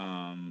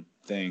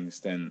things,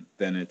 then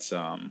it's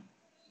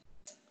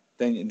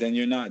then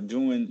you're not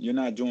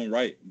doing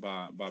right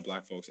by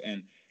Black folks.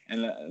 And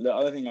the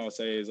other thing I would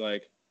say is,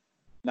 like,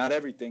 not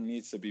everything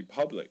needs to be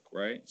public,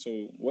 right?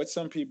 So what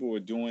some people are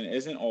doing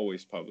isn't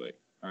always public,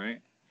 right?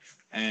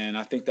 And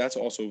I think that's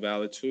also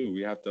valid too.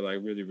 We have to like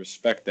really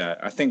respect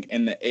that. I think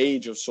in the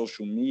age of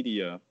social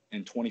media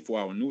and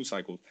 24-hour news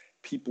cycles,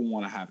 people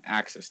want to have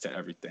access to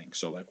everything.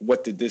 So like,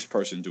 what did this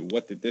person do?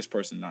 What did this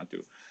person not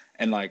do?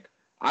 And like,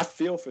 I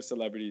feel for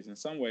celebrities in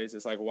some ways.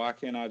 It's like, why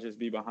can't I just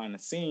be behind the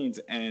scenes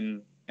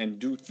and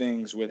do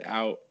things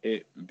without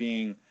it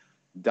being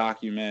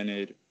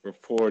documented,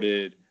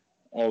 reported,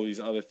 all these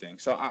other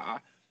things? So I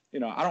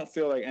don't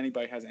feel like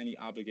anybody has any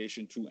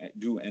obligation to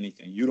do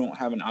anything. You don't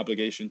have an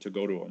obligation to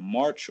go to a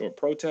march or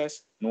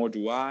protest, nor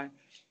do I.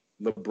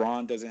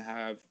 LeBron doesn't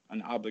have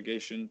an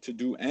obligation to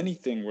do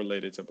anything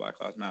related to Black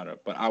Lives Matter.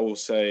 But I will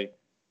say,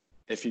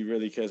 if he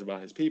really cares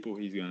about his people,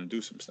 he's going to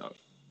do some stuff,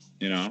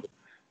 you know?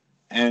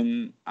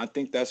 And I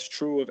think that's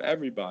true of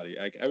everybody.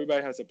 Like,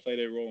 everybody has to play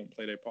their role and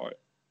play their part.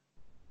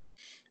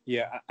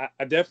 Yeah,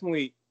 I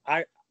definitely,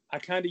 I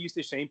kind of used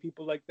to shame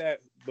people like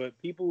that, but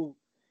people,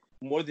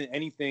 more than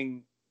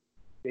anything,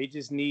 they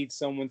just need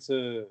someone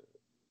to,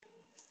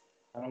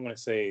 I don't want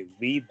to say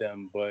lead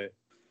them, but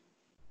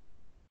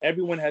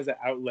everyone has an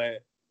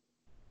outlet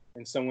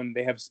and someone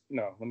they have,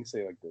 no, let me say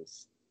it like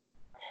this.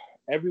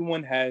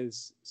 Everyone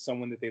has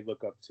someone that they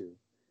look up to.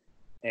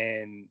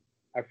 And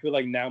I feel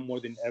like now more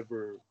than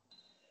ever,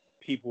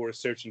 people are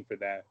searching for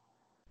that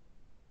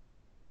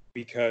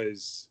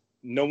because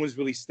no one's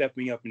really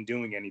stepping up and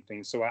doing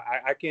anything. So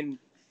I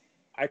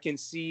can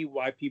see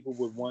why people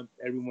would want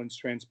everyone's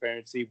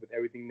transparency with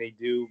everything they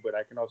do, but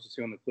I can also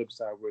see on the flip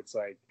side where it's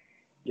like,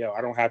 yo, I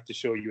don't have to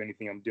show you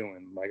anything I'm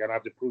doing. Like, I don't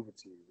have to prove it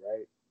to you,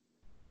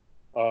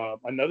 right?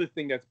 Another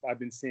thing that I've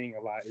been seeing a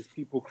lot is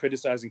people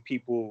criticizing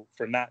people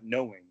for not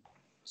knowing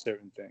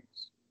certain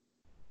things,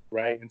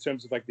 right? In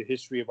terms of like the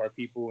history of our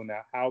people and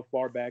how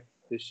far back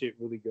this shit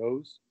really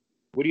goes.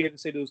 What do you have to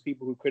say to those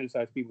people who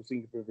criticize people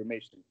seeking for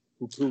information,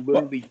 who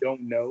literally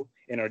don't know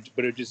and are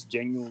just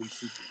genuinely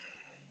seeking?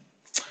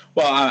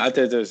 Well, I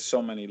think there's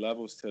so many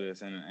levels to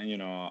this, and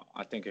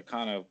I think it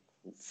kind of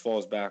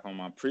falls back on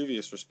my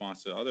previous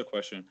response to the other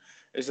question.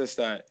 It's just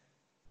that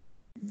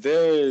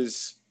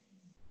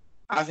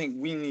I think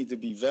we need to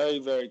be very,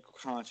 very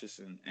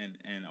conscious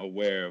and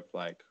aware of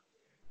like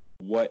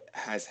what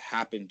has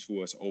happened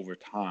to us over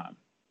time,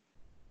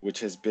 which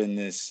has been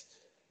this,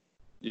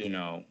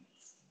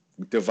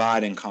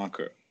 divide and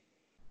conquer.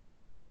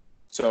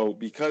 So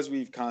because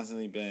we've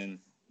constantly been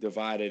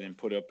divided and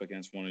put up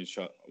against one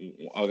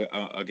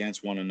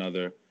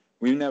another,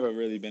 we've never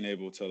really been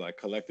able to like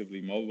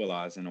collectively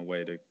mobilize in a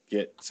way to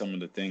get some of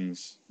the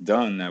things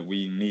done that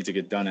we need to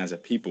get done as a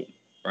people,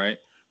 right?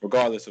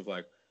 Regardless of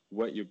like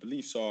what your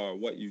beliefs are,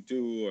 what you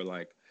do, or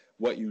like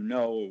what you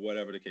know, or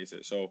whatever the case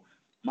is. So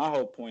my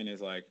whole point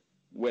is like,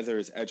 whether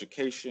it's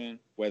education,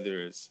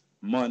 whether it's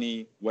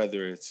money,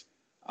 whether it's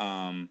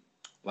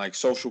like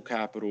social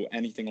capital,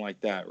 anything like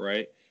that,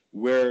 right?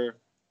 Where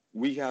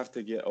we have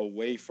to get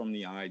away from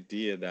the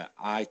idea that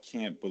I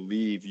can't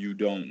believe you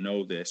don't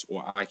know this,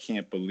 or I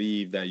can't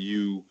believe that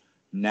you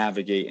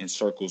navigate in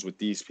circles with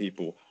these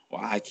people, or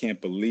I can't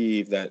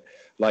believe that,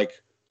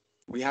 like,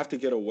 we have to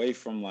get away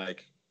from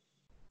like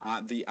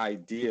the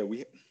idea.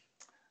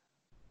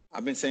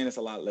 I've been saying this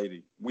a lot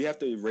lately. We have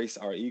to erase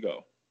our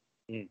ego.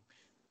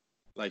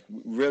 Like,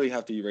 we really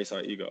have to erase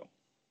our ego.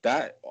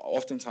 That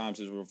oftentimes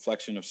is a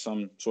reflection of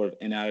some sort of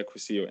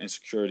inadequacy or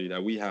insecurity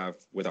that we have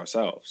with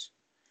ourselves.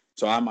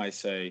 So I might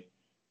say,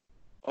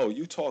 oh,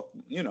 you talk,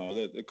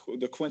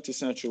 the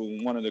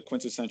quintessential, one of the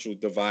quintessential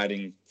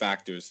dividing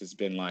factors has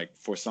been like,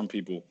 for some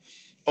people,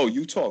 oh,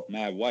 you talk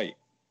mad white.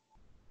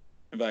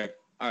 And like,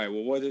 all right,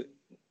 well,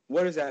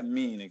 what does that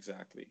mean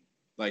exactly?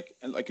 Like,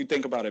 and like you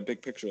think about a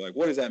big picture, like,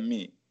 what does that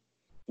mean?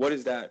 What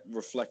is that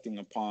reflecting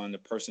upon the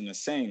person that's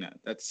saying that?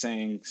 That's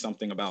saying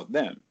something about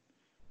them.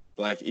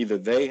 Like, either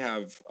they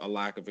have a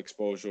lack of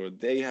exposure, or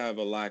they have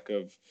a lack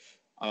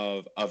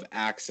of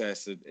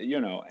access.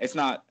 It's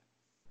not,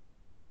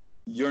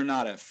 you're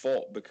not at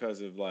fault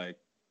because of like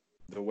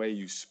the way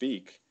you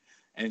speak.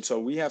 And so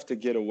we have to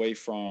get away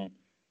from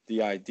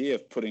the idea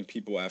of putting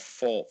people at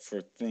fault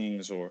for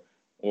things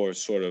or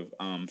sort of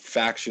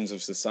factions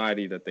of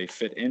society that they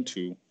fit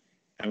into.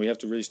 And we have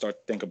to really start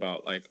to think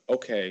about like,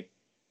 okay,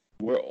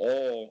 we're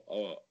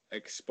all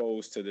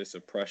exposed to this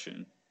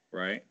oppression,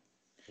 right?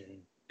 Mm-hmm.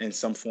 In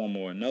some form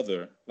or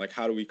another. Like,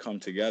 how do we come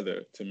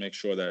together to make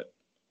sure that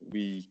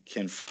we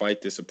can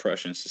fight this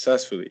oppression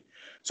successfully?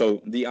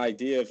 So the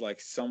idea of like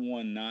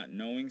someone not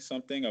knowing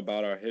something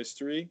about our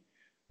history,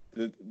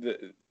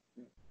 the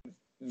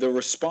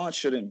response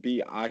shouldn't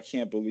be, I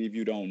can't believe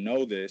you don't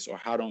know this, or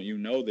how don't you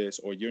know this,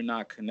 or you're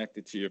not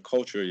connected to your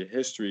culture, your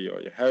history, or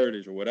your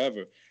heritage, or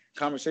whatever.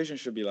 Conversation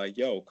should be like,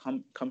 yo,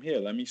 come here,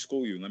 let me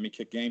school you, let me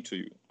kick game to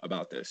you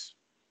about this,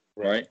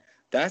 right?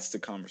 That's the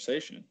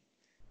conversation.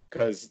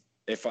 Because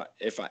if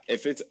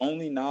it's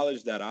only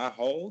knowledge that I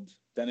hold,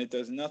 then it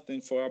does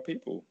nothing for our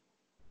people.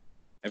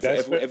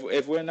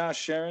 If we're not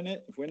sharing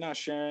it, if we're not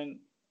sharing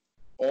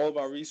all of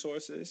our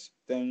resources,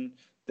 then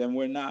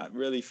we're not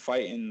really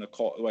fighting the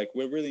call. Like,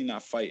 we're really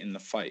not fighting the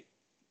fight.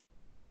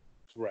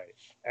 Right.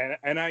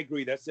 And I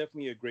agree. That's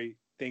definitely a great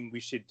thing we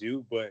should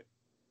do. But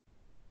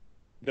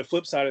the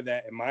flip side of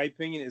that, in my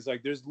opinion, is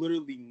like there's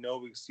literally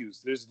no excuse.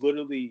 There's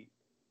literally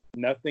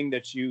nothing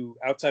that you,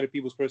 outside of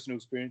people's personal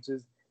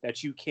experiences,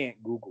 that you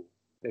can't Google,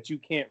 that you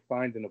can't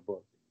find in a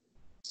book.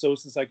 So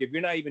it's just like, if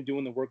you're not even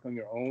doing the work on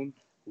your own,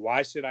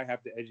 why should I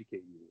have to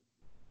educate you?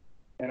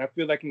 And I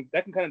feel like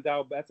that can kind of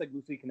dial. That's like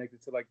loosely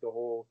connected to like the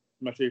whole.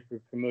 I'm not sure if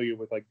you're familiar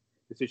with like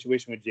the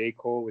situation with J.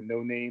 Cole with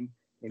No Name,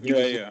 and he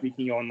was just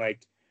speaking on like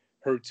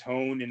her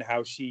tone and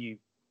how she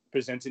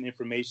presented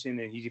information,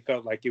 and he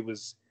felt like it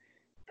was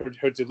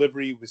her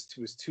delivery was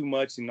too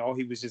much, and all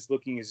he was just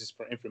looking is just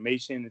for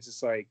information. It's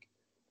just like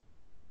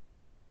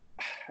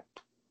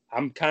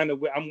I'm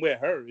with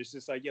her. It's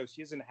just like, yo,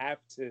 she doesn't have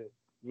to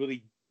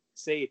really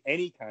say it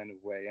any kind of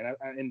way,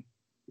 and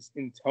it's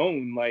in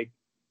tone. Like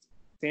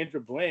Sandra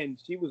Bland,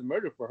 she was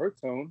murdered for her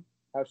tone,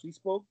 how she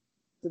spoke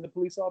to the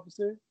police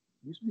officer.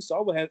 We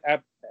saw what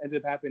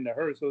ended up happening to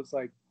her. So it's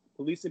like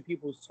policing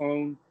people's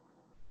tone,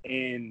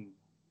 and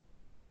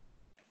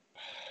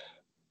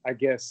I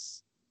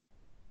guess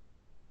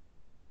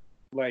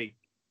like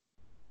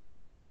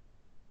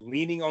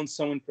leaning on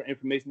someone for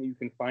information that you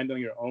can find on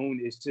your own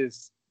is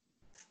just,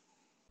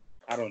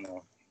 I don't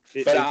know.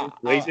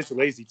 It's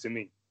lazy to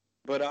me.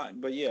 But on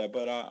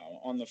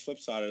the flip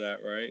side of that,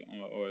 right,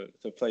 or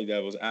to play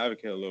devil's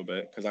advocate a little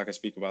bit, because I can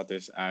speak about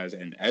this as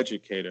an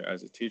educator,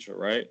 as a teacher,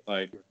 right?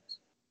 Like,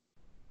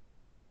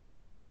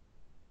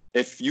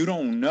 if you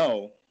don't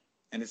know,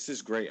 and it's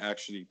just great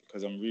actually,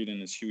 because I'm reading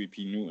this Huey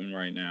P. Newton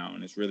right now,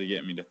 and it's really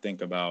getting me to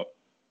think about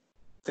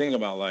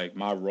like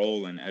my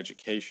role in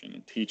education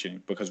and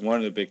teaching, because one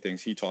of the big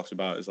things he talks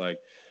about is like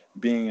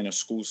being in a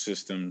school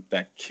system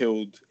that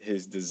killed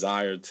his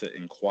desire to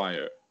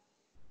inquire.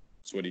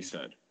 That's what he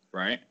said,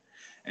 right?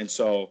 And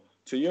so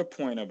to your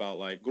point about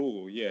like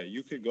Google, yeah,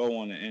 you could go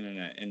on the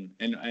internet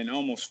and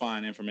almost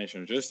find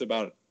information just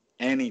about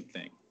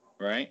anything,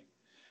 right?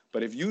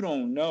 But if you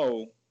don't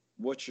know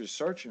what you're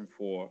searching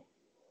for,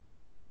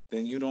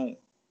 then you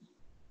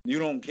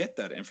don't get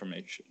that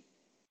information,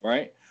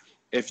 right?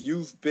 If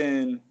you've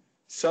been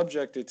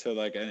subjected to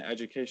like an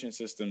education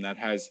system that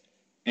has,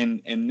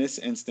 in this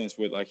instance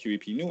with like Huey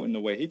P. Newton, the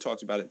way he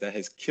talks about it, that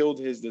has killed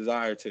his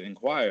desire to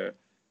inquire,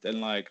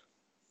 then like,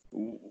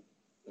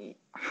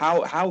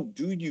 how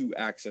do you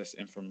access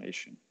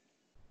information?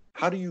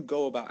 How do you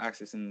go about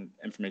accessing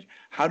information?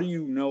 How do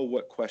you know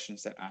what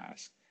questions to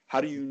ask?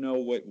 How do you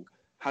know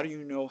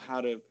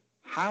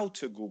how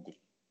to Google,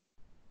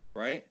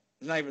 right?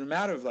 It's not even a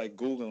matter of like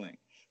Googling.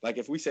 Like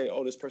if we say,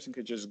 oh, this person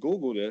could just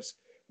Google this,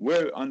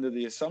 we're under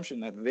the assumption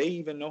that they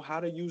even know how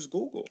to use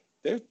Google.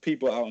 There's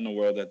people out in the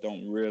world that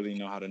don't really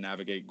know how to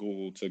navigate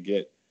Google to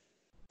get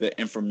the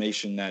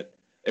information that,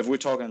 if we're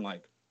talking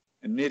like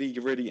nitty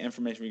gritty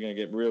information, we're going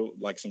to get real,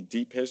 like some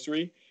deep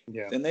history,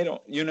 then they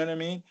don't, you know what I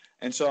mean?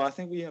 And so I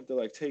think we have to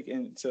like take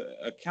into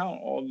account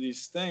all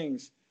these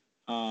things,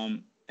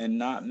 and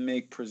not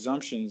make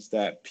presumptions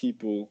that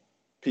people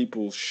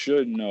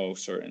should know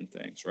certain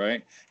things,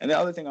 right? And the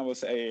other thing I will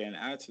say and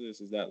add to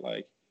this is that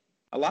like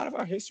a lot of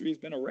our history has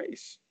been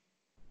erased.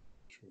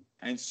 True.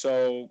 And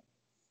so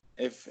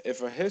if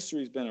a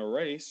history's been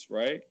erased,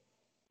 right,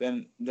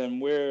 then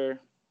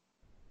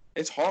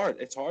it's hard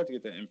to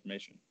get that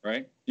information,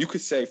 right? You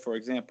could say, for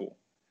example,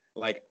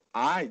 like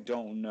I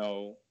don't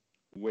know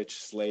which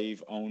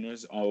slave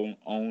owners own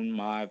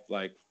my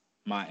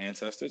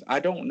ancestors. I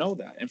don't know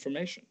that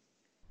information.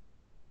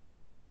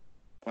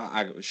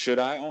 Should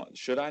I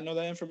know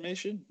that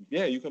information?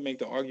 Yeah, you can make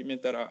the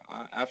argument that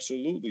I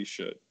absolutely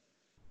should,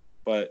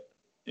 but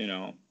you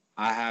know,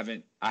 I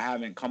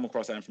haven't come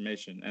across that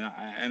information,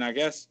 and I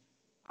guess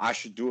I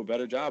should do a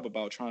better job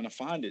about trying to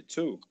find it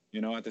too.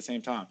 You know, at the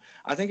same time,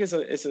 I think it's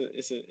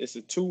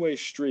a two-way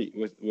street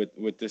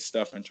with this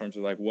stuff in terms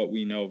of like what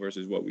we know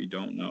versus what we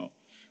don't know.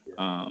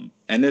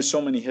 And there's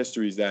so many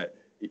histories that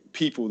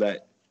people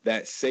that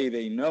say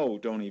they know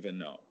don't even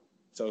know.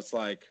 So it's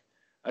like,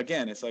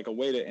 again, it's like a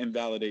way to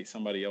invalidate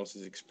somebody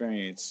else's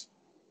experience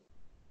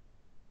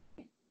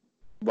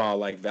while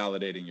like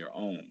validating your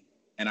own.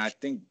 And I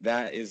think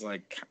that is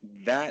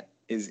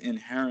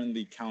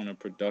inherently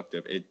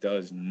counterproductive. It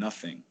does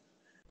nothing.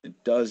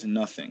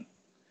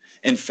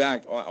 In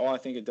fact, all I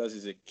think it does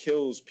is it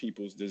kills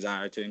people's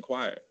desire to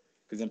inquire,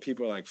 because then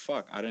people are like,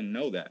 fuck, I didn't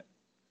know that.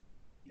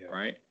 Yeah.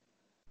 Right?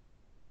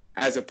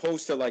 As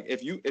opposed to like,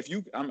 if you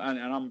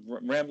I'm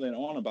rambling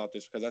on about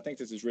this because I think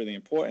this is really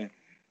important,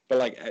 but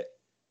like,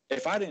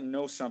 if I didn't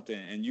know something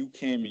and you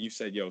came and you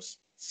said, yo,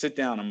 sit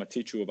down, I'm going to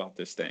teach you about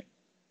this thing,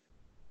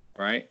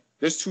 right?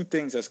 There's two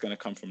things that's going to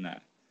come from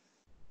that.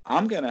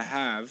 I'm going to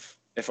have,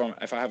 if I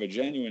have a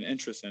genuine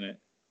interest in it,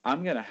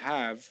 I'm going to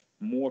have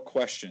more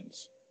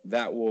questions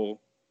that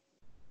will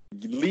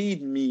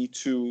lead me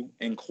to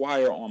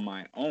inquire on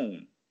my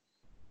own.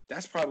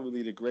 That's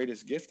probably the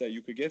greatest gift that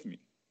you could give me.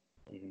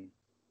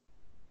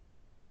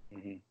 Mm-hmm.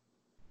 Mm-hmm.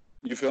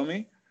 You feel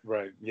me?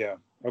 Right. Yeah.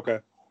 Okay.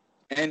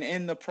 And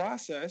in the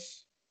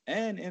process,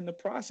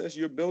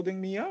 you're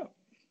building me up.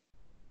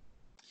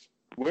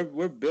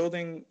 We're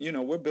building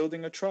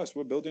a trust.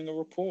 We're building a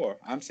rapport.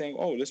 I'm saying,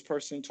 oh, this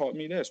person taught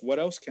me this. What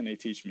else can they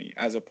teach me?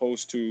 As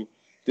opposed to,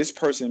 this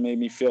person made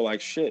me feel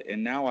like shit,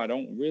 and now I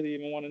don't really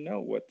even want to know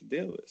what the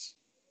deal is.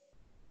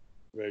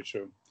 Very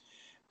true.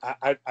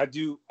 I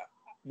do.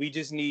 We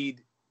just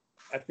need,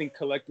 I think,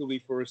 collectively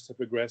for us to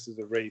progress as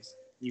a race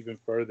even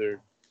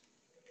further,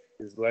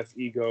 is less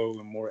ego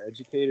and more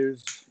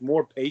educators,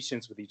 more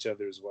patience with each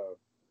other as well.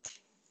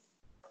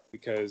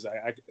 Because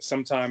I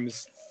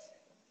sometimes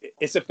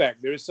it's a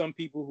fact. There are some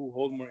people who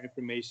hold more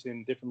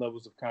information, different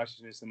levels of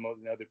consciousness than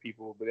other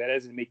people, but that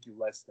doesn't make you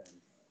less than.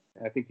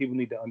 And I think people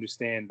need to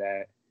understand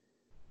that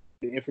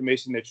the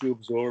information that you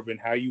absorb and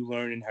how you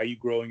learn and how you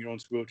grow in your own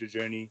spiritual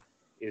journey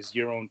is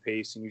your own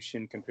pace, and you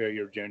shouldn't compare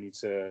your journey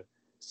to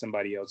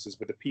somebody else's.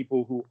 But the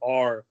people who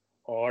are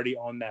already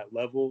on that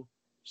level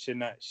should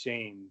not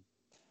shame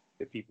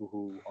the people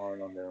who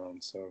aren't on their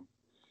own. So,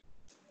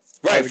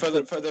 right, for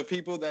the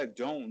people that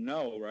don't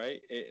know,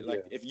 right?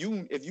 Like yeah.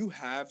 if you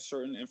have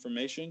certain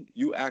information,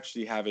 you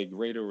actually have a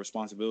greater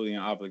responsibility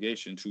and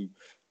obligation to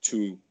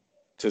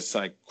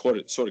like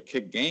sort of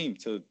kick game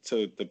to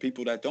the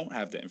people that don't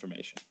have the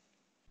information.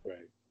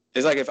 Right.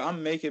 It's like if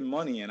I'm making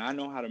money and I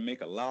know how to make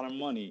a lot of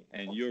money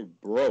and you're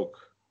broke,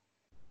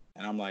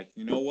 and I'm like,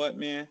 you know what,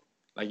 man?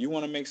 Like, you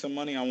want to make some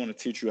money? I want to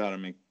teach you how to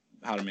make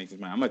this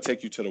money. I'm gonna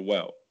take you to the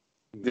well.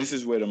 Mm-hmm. This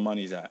is where the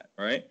money's at,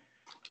 right?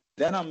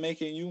 Then I'm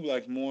making you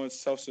like more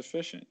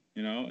self-sufficient,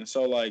 you know? And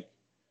so like,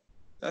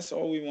 that's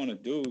all we want to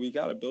do. We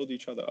got to build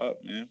each other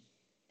up, man.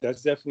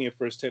 That's definitely a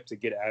first step to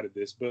get out of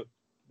this. But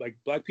like,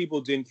 Black people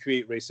didn't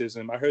create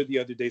racism. I heard the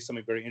other day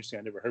something very interesting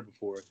I never heard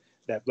before,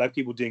 that Black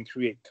people didn't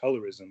create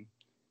colorism.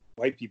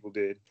 White people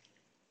did.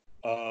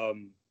 How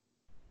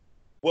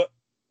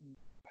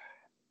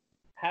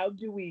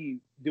do we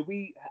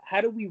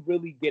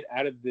really get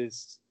out of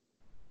this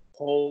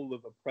hole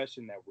of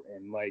oppression that we're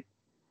in? Like,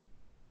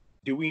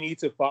 do we need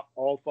to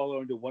all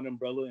follow under one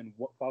umbrella and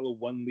follow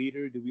one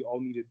leader? Do we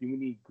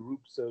need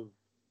groups of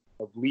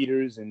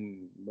leaders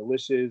and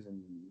militias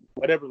and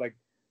whatever? Like,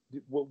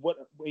 what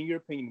in your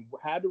opinion,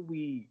 how do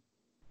we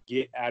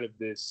get out of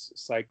this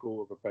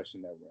cycle of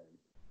oppression that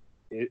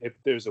we're in, if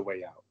there's a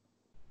way out?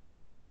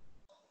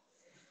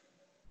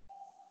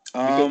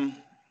 Because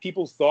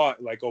people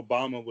thought like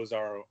Obama was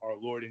our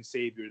Lord and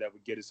Savior that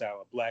would get us out,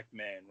 a Black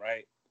man,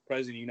 right?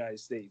 President of the United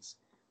States.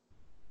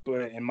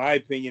 But in my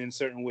opinion, in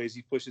certain ways,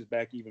 he pushes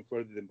back even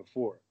further than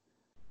before.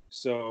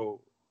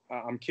 So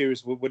I'm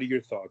curious, what are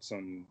your thoughts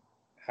on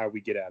how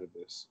we get out of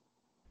this?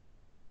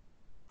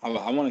 I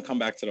want to come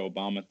back to the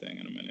Obama thing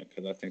in a minute,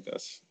 because I think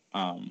that's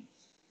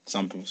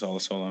something. So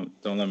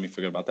don't let me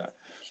forget about that.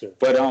 Sure.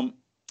 But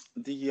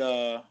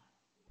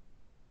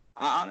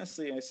I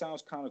honestly, it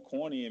sounds kind of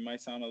corny. It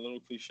might sound a little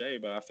cliche,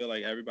 but I feel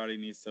like everybody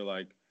needs to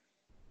like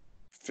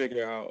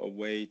figure out a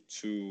way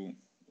to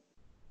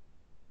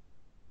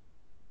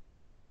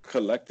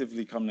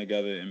collectively come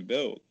together and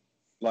build.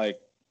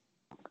 Like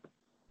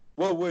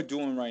what we're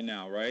doing right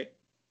now, right?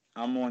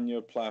 I'm on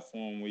your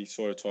platform. We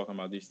sort of talking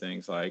about these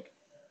things. Like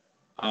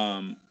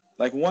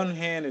one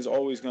hand is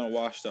always going to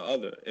wash the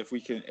other. If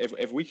we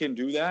can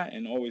do that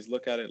and always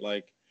look at it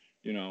like,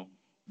 you know,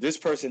 this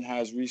person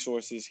has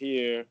resources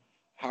here.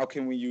 How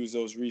can we use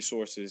those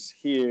resources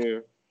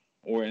here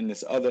or in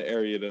this other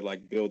area to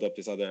like build up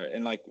this other?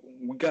 And like,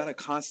 we got to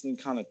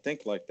constantly kind of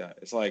think like that.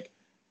 It's like,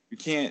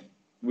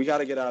 we got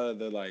to get out of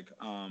the like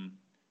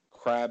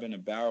crab in a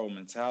barrel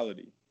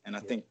mentality. And I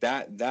think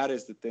that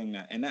is the thing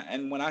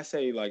and when I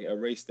say like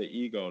erase the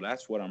ego,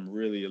 that's what I'm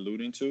really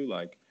alluding to.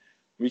 Like,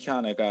 we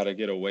kind of got to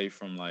get away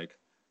from like,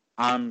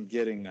 I'm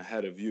getting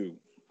ahead of you.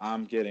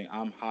 I'm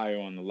higher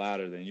on the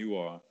ladder than you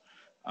are.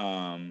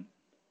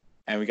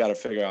 And we got to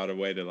figure out a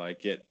way to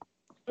like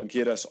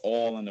get us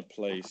all in a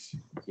place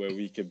where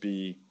we could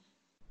be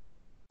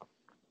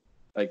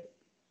like,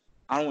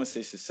 I don't want to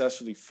say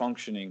successfully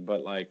functioning,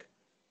 but like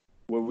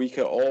where we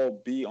could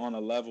all be on a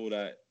level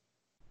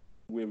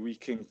where we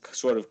can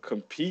sort of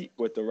compete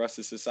with the rest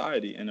of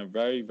society in a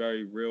very,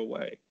 very real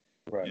way.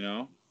 Right. You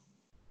know,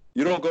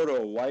 you don't go to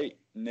a white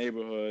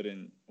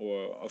neighborhood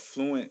or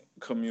affluent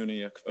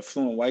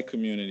white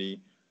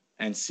community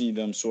and see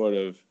them sort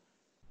of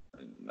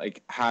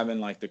like having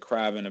like the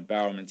crab in a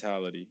barrel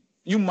mentality.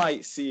 You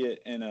might see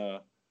it in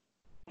a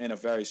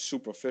very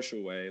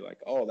superficial way, like,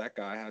 oh, that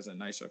guy has a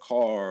nicer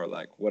car, or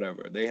like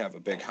whatever. They have a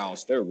big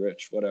house, they're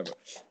rich, whatever.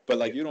 But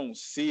like, you don't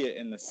see it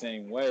in the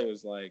same way. It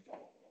was like,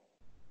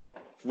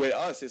 with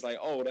us, it's like,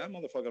 oh, that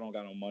motherfucker don't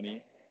got no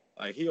money.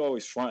 Like, he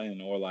always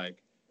fronting, or like,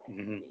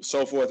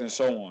 so forth and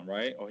so on,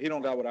 right? Or he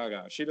don't got what I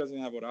got. She doesn't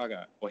have what I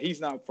got. Or he's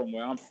not from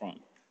where I'm from.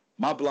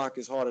 My block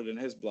is harder than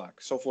his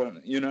block. So forth.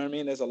 You know what I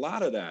mean? There's a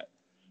lot of that.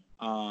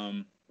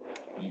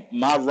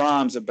 My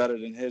rhymes are better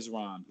than his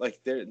rhymes. Like,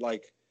 they're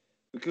like,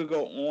 we could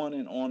go on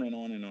and on and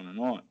on and on and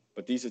on.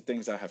 But these are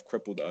things that have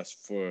crippled us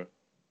for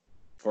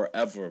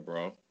forever,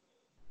 bro.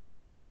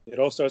 It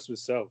all starts with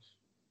self.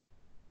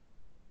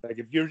 Like,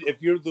 if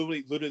you're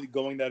literally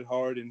going that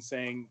hard and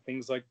saying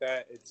things like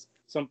that, it's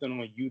something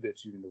on you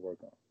that you need to work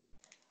on.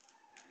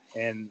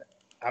 And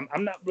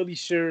I'm not really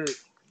sure.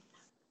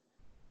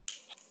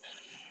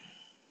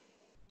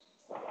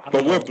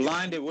 But we're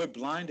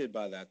blinded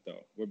by that,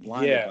 though. We're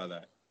blinded by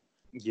that.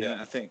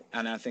 Yeah.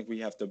 And I think we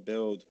have to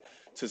build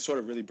to sort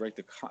of really break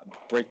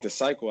the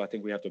cycle. I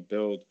think we have to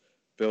build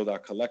our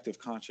collective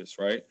conscious,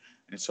 right?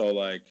 And so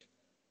like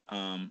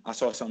I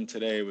saw something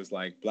today. It was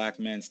like black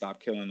men stop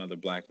killing other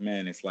black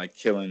men. It's like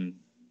killing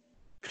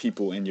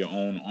people in your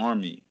own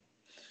army.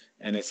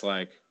 And it's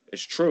like,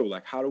 it's true.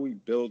 Like, how do we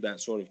build that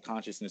sort of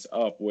consciousness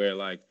up where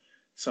like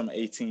some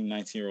 18,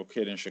 19-year-old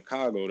kid in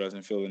Chicago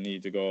doesn't feel the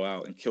need to go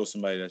out and kill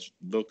somebody that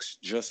looks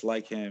just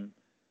like him,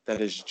 that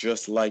is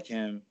just like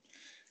him,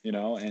 you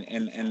know,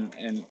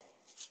 and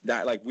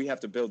that, like, we have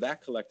to build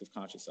that collective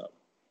conscious up.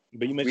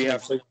 But you We mentioned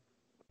have like,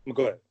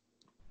 go ahead.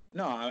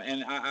 No,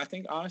 and I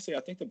think honestly, I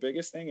think the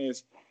biggest thing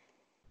is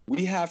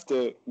we have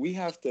to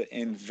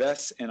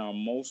invest in our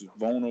most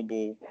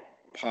vulnerable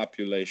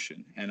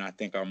population, and I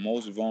think our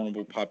most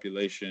vulnerable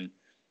population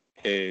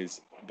is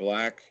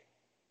black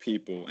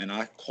people, and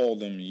I call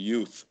them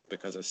youth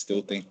because I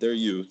still think they're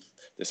youth,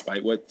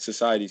 despite what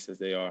society says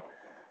they are.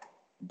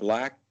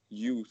 Black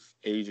youth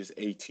ages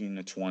 18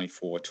 to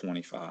 24,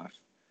 25.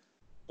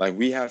 Like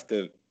we have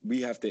to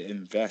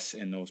invest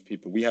in those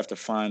people. We have to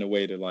find a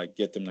way to like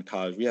get them to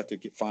college. We have to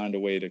find a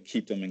way to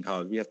keep them in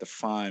college. We have to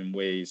find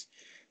ways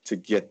to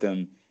get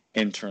them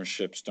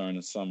internships during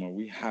the summer.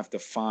 We have to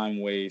find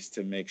ways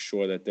to make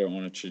sure that they're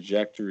on a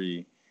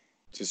trajectory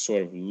to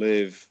sort of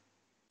live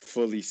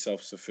fully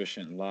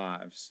self-sufficient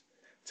lives,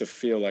 to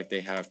feel like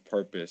they have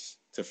purpose,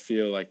 to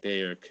feel like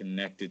they are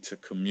connected to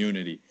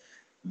community.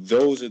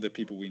 Those are the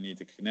people we need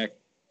to connect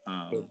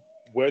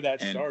where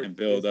that starts and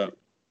build up.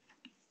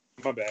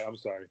 My bad. I'm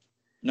sorry.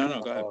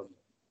 No, go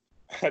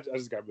ahead. I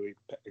just got really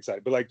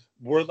excited. But like,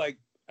 we're like,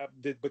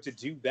 but to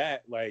do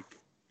that, like,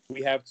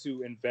 we have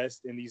to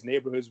invest in these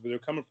neighborhoods where they're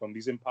coming from,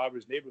 these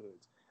impoverished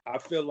neighborhoods. I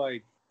feel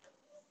like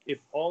if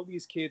all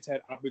these kids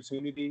had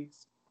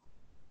opportunities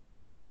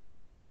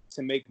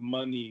to make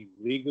money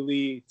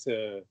legally,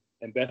 to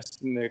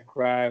invest in their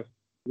craft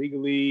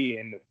legally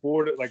and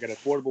afford it like at an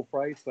affordable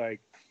price,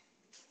 like,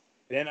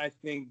 then I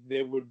think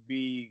there would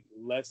be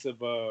less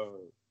of a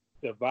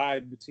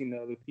divide between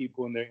the other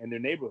people in their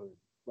neighborhood.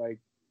 Like,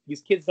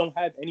 these kids don't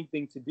have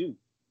anything to do.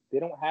 They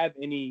don't have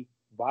any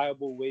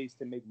viable ways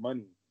to make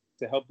money,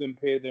 to help them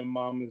pay their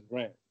mama's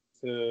rent,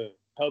 to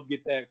help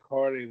get that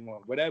car they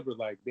want, whatever.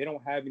 Like, they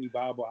don't have any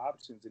viable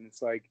options. And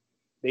it's like,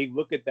 they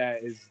look at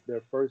that as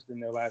their first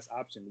and their last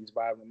option, these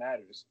viable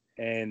matters.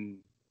 And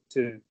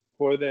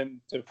for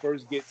them to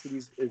first get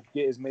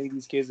as many of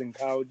these kids in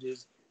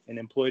colleges and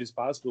employed as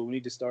possible, we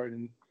need to start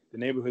in the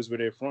neighborhoods where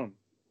they're from,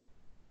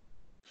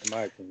 in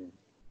my opinion.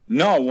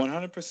 No,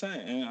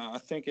 100%. And I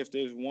think if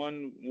there's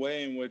one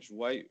way in which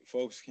white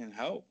folks can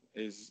help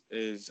is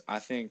I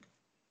think,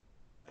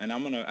 and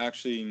I'm going to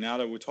actually, now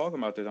that we're talking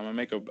about this, I'm going to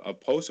make a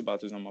post about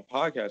this on my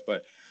podcast,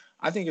 but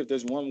I think if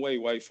there's one way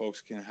white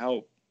folks can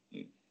help,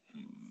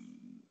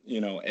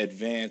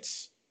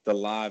 advance the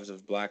lives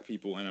of black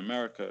people in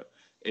America,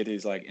 it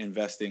is like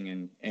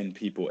investing in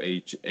people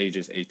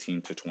ages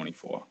 18 to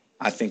 24.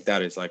 I think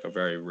that is like a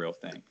very real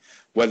thing.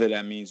 Whether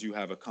that means you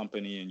have a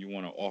company and you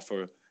want to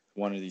offer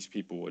one of these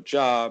people a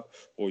job,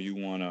 or you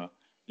want to,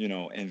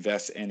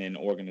 invest in an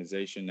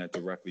organization that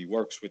directly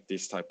works with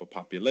this type of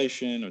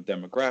population or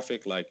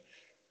demographic. Like,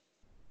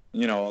 a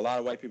lot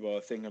of white people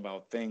are thinking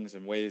about things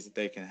and ways that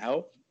they can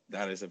help.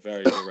 That is a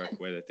very direct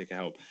way that they can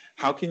help.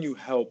 How can you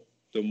help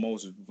the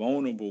most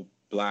vulnerable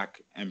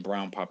black and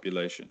brown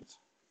populations,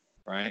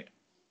 right?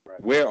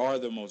 Where are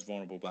the most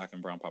vulnerable black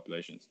and brown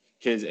populations?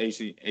 Kids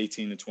aged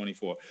 18 to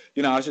 24.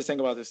 I was just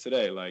thinking about this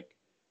today. Like,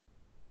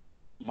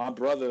 my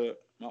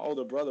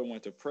older brother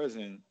went to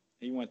prison.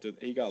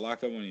 He got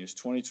locked up when he was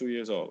 22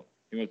 years old.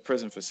 He went to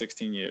prison for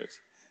 16 years.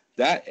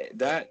 That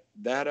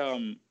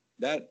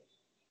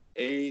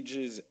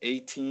ages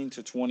 18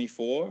 to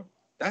 24,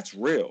 that's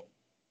real.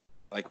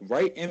 Like,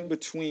 right in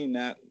between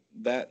that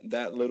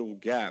little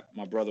gap,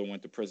 my brother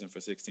went to prison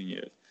for 16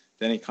 years.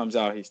 Then he comes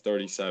out, he's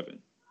 37.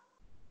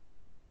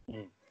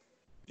 And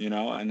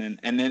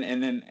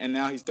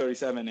now he's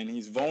 37 and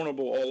he's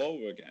vulnerable all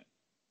over again.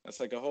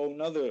 That's like a whole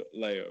nother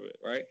layer of it,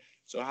 right?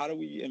 So how do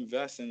we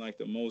invest in like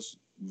the most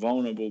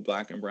vulnerable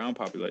black and brown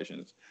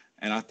populations?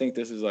 And I think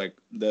this is like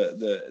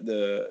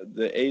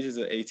the ages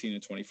of 18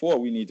 and 24,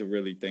 we need to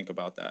really think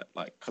about that,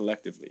 like,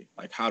 collectively.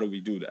 Like, how do we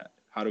do that?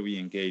 How do we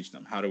engage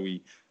them? How do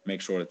we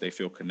make sure that they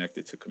feel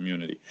connected to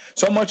community?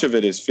 So much of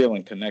it is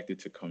feeling connected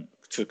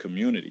to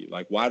community.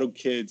 Like, why do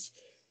kids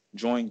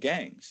join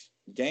gangs?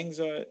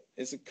 Gangs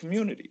is a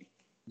community.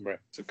 Right.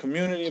 It's a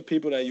community of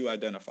people that you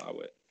identify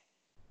with.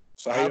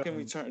 So how can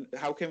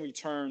we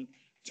turn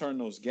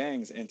those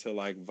gangs into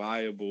like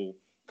viable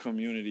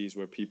communities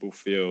where people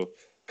feel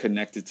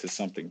connected to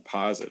something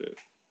positive?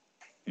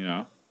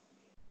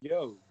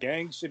 Yo,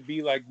 gangs should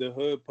be like the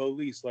hood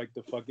police, like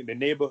the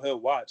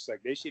neighborhood watch.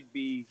 Like, they should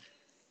be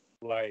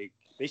like,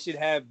 they should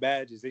have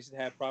badges. They should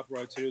have proper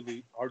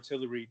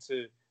artillery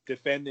to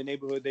defend the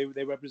neighborhood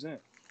they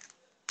represent.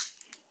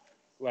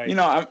 Like,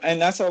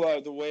 and that's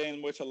the way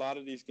in which a lot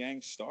of these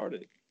gangs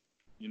started.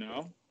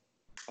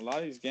 A lot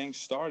of these gangs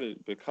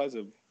started because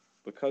of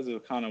because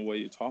of kind of what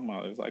you're talking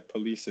about. It was like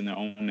police in their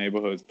own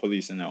neighborhoods,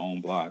 police in their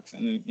own blocks,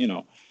 and you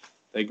know,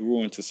 they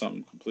grew into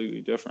something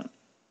completely different.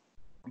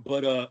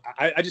 But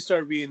I just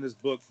started reading this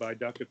book by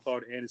Dr.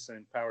 Claude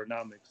Anderson,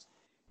 Powernomics,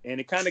 and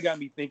it kind of got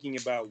me thinking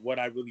about what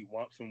I really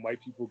want from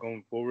white people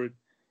going forward.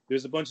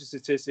 There's a bunch of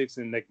statistics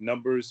and like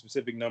numbers,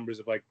 specific numbers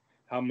of like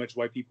how much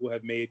white people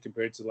have made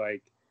compared to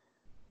like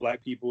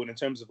black people, and in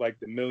terms of like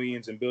the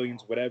millions and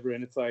billions, whatever.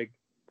 And it's like,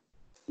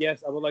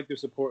 yes, I would like their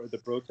support of the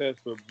protest,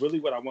 but really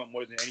what I want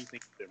more than anything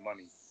is their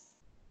money.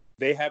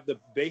 They have the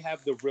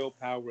real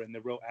power and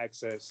the real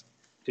access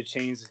to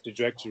change the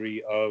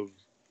trajectory of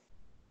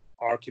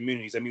our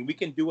communities. I mean, we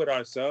can do it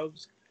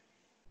ourselves,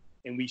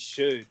 and we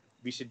should.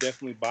 We should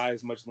definitely buy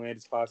as much land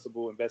as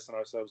possible, invest in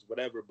ourselves,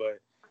 whatever. But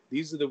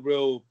these are the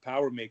real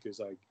power makers.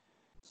 Like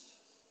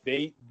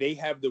they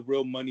have the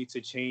real money to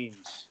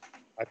change.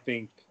 I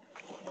think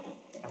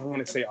I don't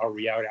want to say our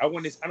reality. I don't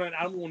want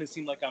to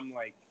seem like I'm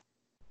like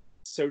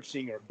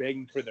searching or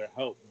begging for their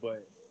help,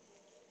 but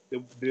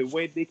the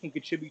way they can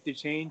contribute to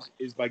change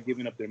is by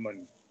giving up their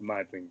money, in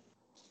my opinion.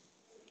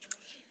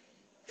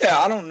 Yeah,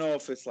 I don't know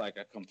if it's like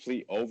a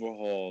complete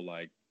overhaul,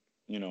 like,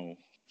 you know,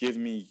 give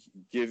me,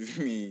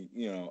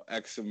 you know,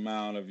 X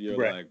amount of your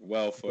Right. like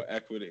wealth or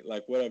equity,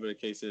 like whatever the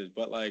case is.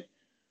 But like,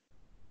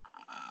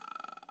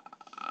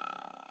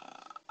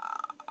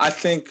 I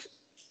think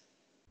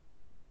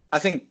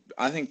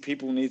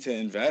people need to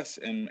invest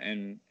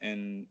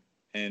in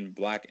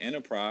Black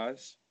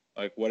enterprise,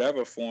 like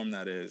whatever form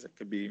that is. It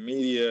could be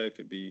media, it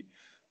could be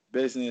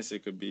business,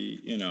 it could be,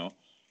 you know,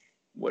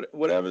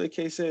 whatever the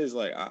case is.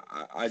 Like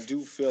I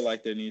do feel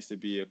like there needs to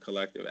be a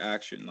collective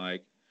action.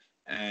 Like,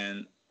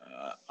 and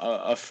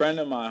a friend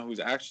of mine who's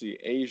actually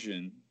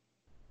Asian,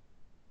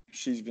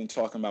 she's been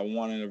talking about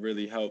wanting to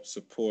really help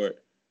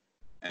support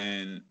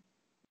and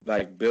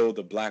like build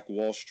a Black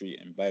Wall Street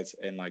in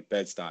like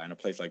Bed-Stuy, in a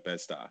place like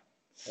Bed-Stuy.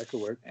 That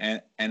could work.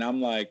 And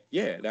I'm like,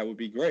 yeah, that would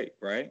be great,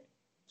 right?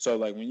 So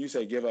like when you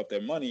say give up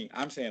their money,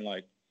 I'm saying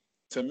like,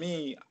 to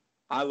me,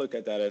 I look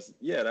at that as,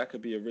 yeah, that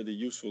could be a really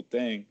useful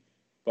thing.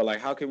 But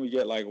like, how can we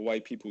get like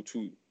white people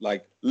to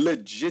like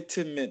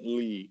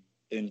legitimately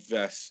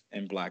invest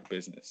in Black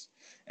business?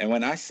 And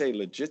when I say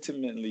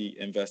legitimately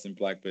invest in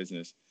Black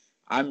business,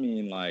 I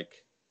mean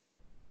like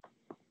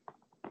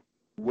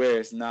where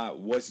it's not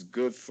what's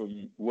good for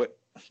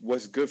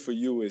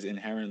you is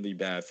inherently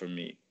bad for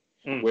me.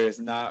 Where it's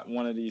not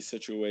one of these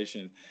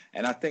situations.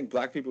 And I think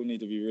Black people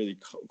need to be really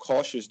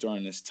cautious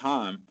during this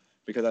time,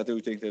 because I do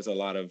think there's a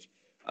lot of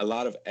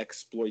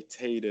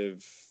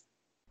exploitative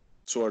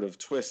sort of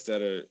twists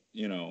that are,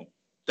 you know,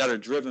 that are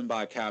driven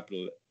by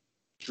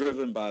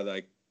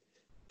like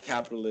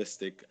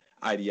capitalistic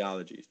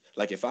ideologies.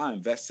 Like if I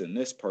invest in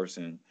this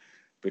person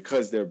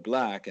because they're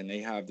Black and they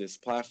have this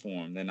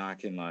platform, then I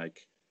can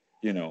like,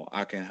 you know,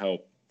 I can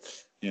help,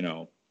 you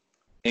know,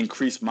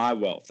 increase my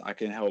wealth. I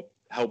can help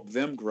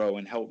them grow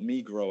and help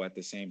me grow at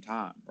the same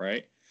time,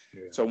 right?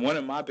 Yeah. So one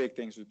of my big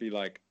things would be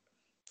like,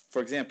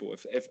 for example,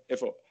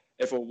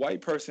 if a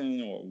white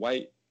person or a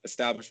white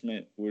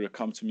establishment were to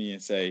come to me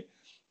and say,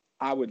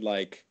 I would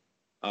like,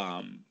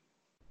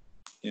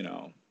 you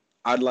know,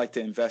 I'd like to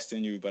invest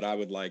in you, but I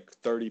would like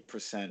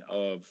 30%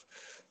 of,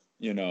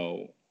 you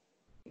know,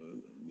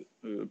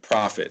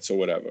 profits or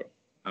whatever.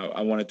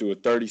 I want to do a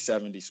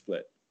 30-70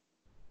 split.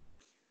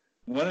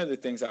 One of the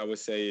things I would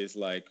say is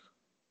like,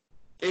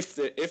 if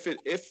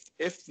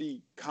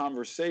the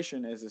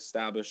conversation is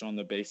established on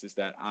the basis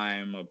that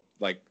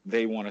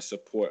they want to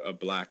support a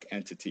Black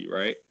entity,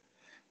 right?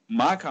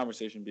 My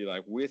conversation would be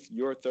like, with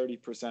your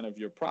 30% of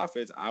your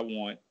profits, I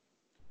want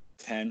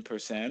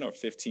 10% or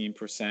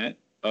 15%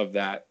 of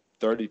that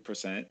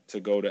 30% to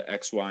go to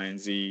X, Y, and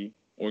Z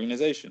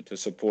organization to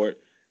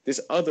support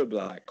this other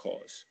Black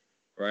cause,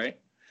 right?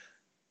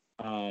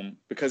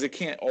 Because it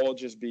can't all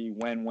just be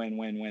win,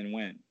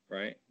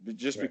 right? But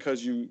just right.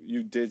 Because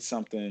you did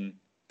something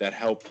that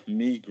helped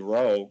me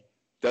grow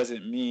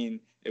doesn't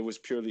mean it was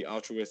purely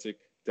altruistic,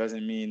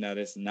 doesn't mean that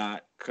it's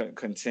not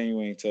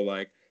continuing to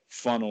like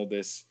funnel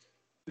this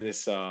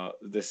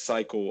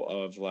cycle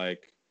of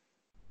like,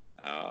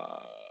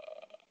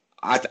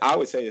 I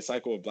would say a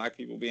cycle of Black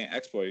people being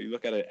exploited. You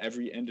look at it,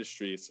 every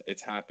industry,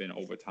 it's happened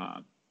over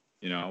time,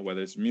 you know,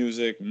 whether it's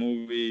music,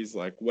 movies,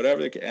 like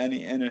whatever,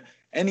 any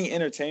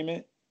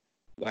entertainment,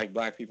 like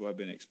Black people have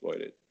been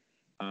exploited.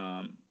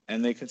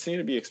 And they continue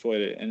to be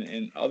exploited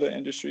in other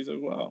industries as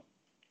well.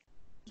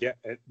 Yeah,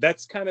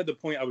 that's kind of the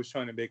point I was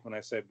trying to make when I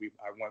said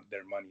I want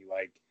their money.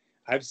 Like,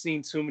 I've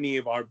seen too many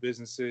of our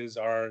businesses,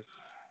 our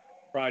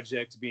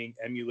projects being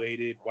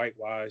emulated,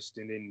 whitewashed,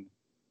 and then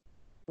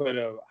put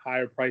a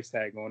higher price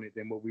tag on it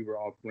than what we were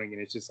offering.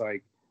 And it's just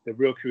like the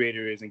real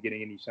creator isn't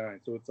getting any shine.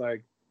 So it's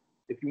like,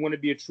 if you want to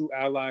be a true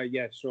ally,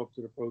 yes, show up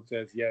to the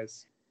protest,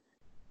 yes,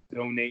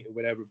 donate or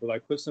whatever, but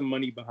like put some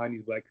money behind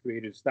these Black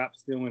creators. Stop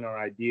stealing our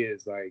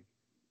ideas. Like,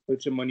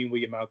 put your money where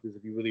your mouth is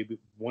if you really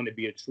want to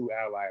be a true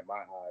ally in my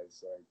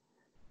eyes. Like,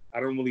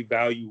 I don't really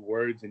value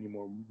words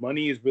anymore.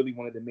 Money is really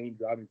one of the main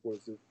driving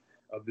forces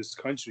of this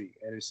country.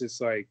 And it's just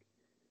like,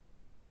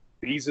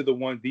 these are the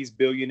ones, these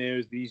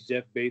billionaires, these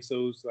Jeff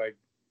Bezos, like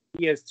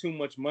he has too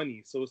much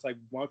money. So it's like,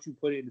 why don't you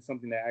put it into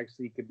something that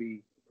actually could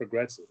be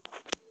progressive?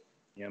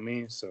 You know what I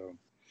mean? So,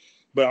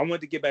 but I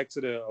wanted to get back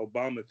to the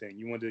Obama thing.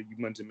 You wanted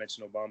to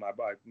mention Obama.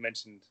 I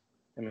mentioned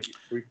him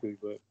briefly,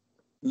 but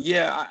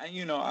yeah,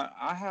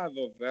 I have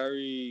a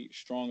very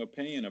strong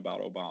opinion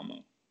about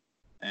Obama,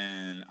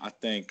 and I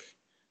think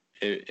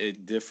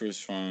it differs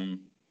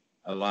from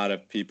a lot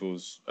of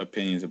people's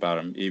opinions about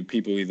him.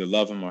 People either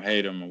love him or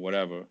hate him or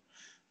whatever.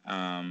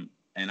 And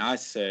I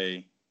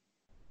say,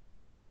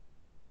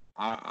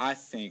 I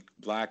think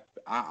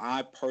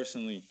I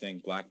personally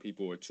think black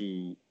people are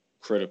too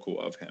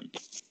critical of him.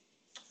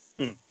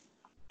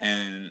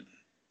 And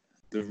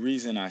the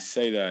reason I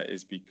say that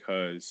is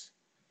because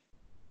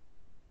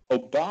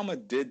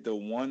Obama did the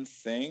one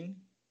thing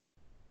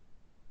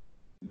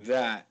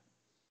that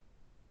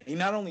he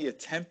not only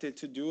attempted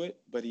to do it,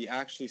 but he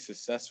actually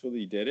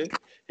successfully did it.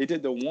 He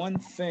did the one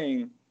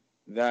thing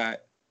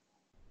that,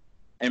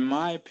 in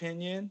my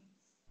opinion,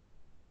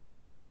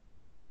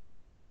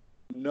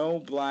 no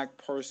black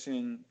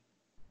person,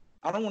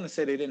 I don't want to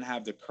say they didn't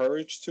have the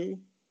courage to,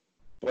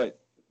 but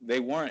they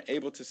weren't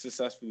able to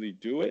successfully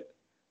do it.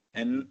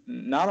 And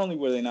not only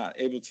were they not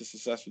able to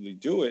successfully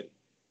do it,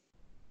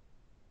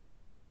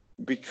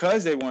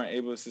 because they weren't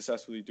able to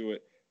successfully do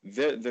it,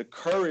 the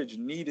courage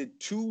needed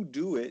to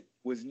do it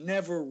was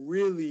never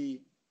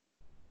really,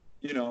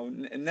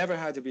 never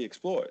had to be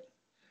explored.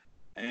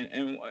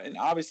 And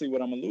obviously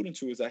what I'm alluding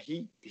to is that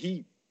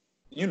he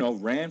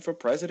ran for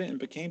president and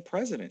became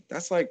president.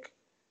 That's like,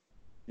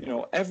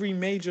 every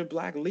major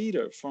black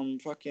leader, from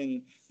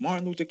fucking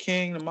Martin Luther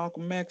King to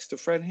Malcolm X to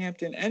Fred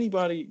Hampton,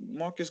 anybody,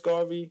 Marcus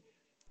Garvey,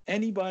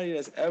 anybody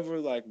that's ever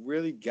like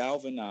really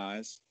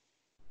galvanized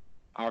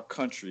our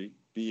country,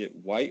 be it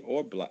white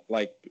or black,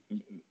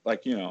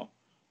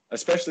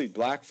 especially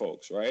black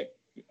folks, right?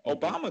 Mm-hmm.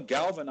 Obama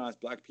galvanized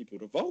black people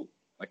to vote.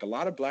 Like, a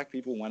lot of black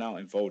people went out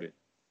and voted,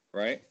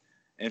 right?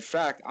 In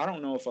fact, I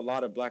don't know if a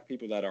lot of black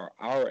people that are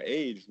our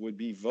age would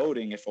be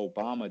voting if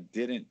Obama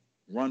didn't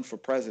run for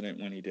president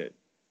when he did,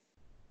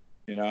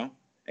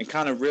 and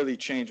kind of really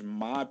changed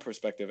my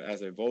perspective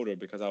as a voter,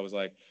 because I was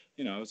like,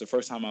 it was the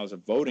first time I was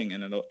voting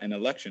in an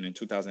election in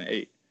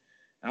 2008.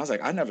 And I was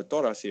like, I never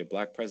thought I'd see a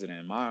black president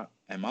in my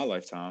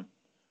lifetime.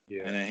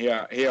 Yeah. And then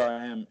here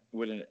I am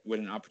with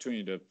an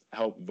opportunity to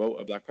help vote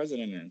a black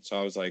president in. So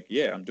I was like,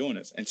 yeah, I'm doing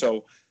this. And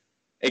so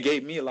it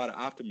gave me a lot of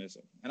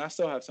optimism, and I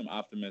still have some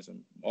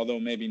optimism, although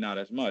maybe not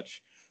as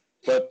much.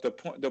 But the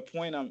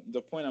point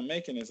I'm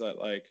making is that,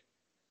 like,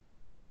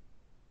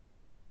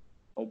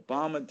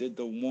 Obama did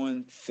the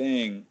one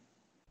thing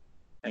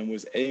and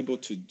was able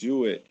to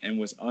do it, and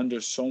was under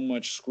so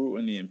much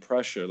scrutiny and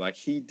pressure. Like,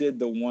 he did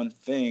the one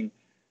thing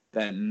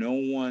that no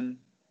one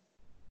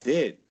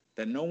did,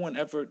 that no one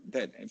ever,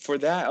 that for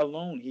that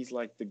alone, he's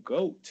like the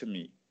GOAT to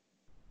me.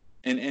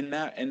 And in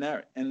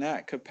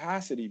that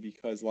capacity,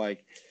 because,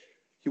 like,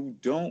 you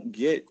don't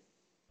get,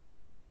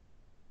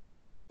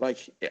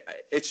 like,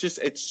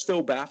 it's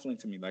still baffling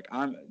to me. Like,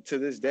 to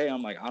this day,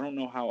 I'm like, I don't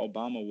know how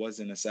Obama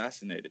wasn't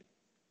assassinated.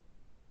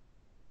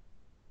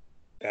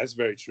 That's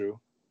very true.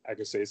 I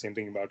could say the same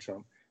thing about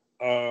Trump.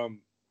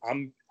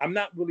 I'm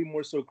not really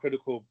more so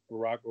critical of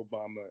Barack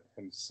Obama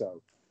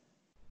himself.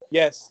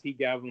 Yes, he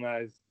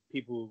galvanized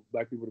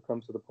black people to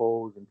come to the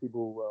polls, and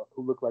people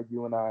who look like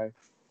you and I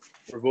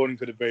were voting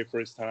for the very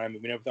first time,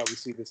 and we never thought we'd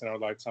see this in our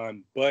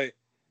lifetime. But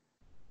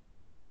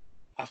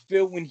I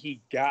feel when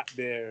he got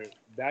there,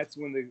 that's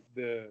when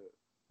the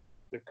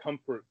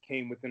comfort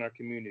came within our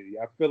community.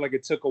 I feel like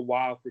it took a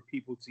while for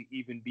people to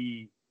even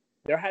be.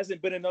 There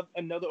hasn't been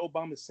another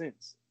Obama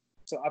since.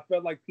 So I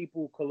felt like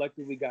people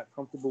collectively got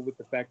comfortable with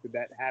the fact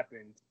that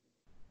happened.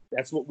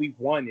 That's what we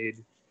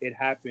wanted. It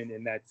happened,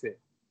 and that's it.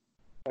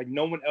 Like,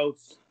 no one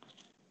else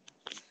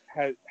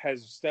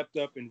has stepped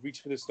up and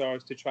reached for the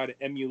stars to try to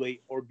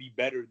emulate or be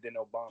better than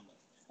Obama.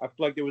 I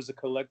feel like there was a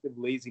collective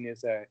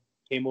laziness that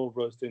came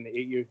over us during the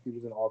 8 years he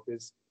was in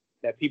office,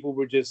 that people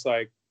were just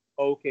like,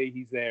 okay,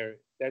 he's there.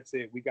 That's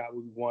it. We got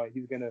what we want.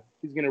 He's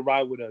gonna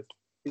ride with us.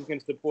 He's gonna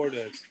support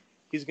us.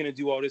 He's gonna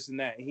do all this and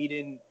that. And he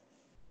didn't.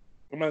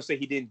 I'm not gonna say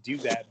he didn't do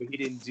that, but he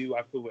didn't do,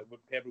 I feel, what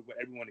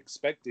everyone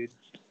expected.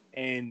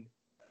 And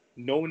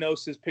no one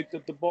else has picked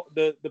up the ball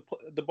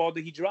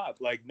that he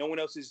dropped. Like, no one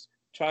else has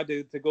tried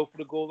to go for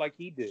the goal like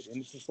he did. And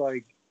it's just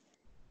like,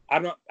 I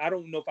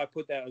don't know if I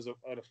put that as a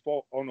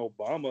fault on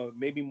Obama,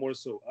 maybe more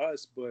so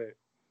us, but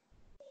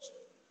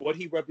what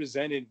he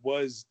represented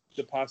was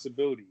the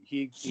possibility.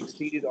 He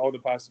exceeded all the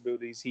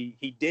possibilities.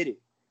 He did it.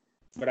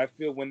 But I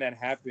feel when that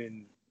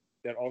happened,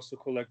 that also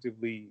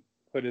collectively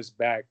put us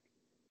back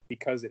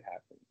because it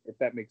happened, if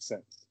that makes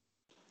sense.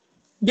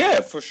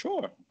 Yeah, for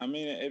sure. I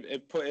mean,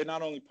 it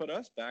not only put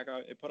us back,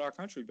 it put our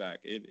country back.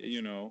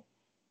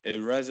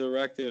 It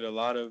resurrected a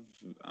lot of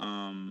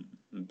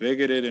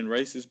bigoted and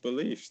racist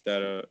beliefs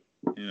that are,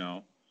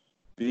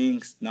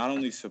 being not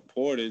only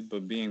supported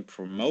but being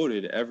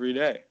promoted every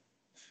day,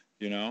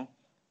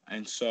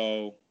 And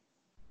so,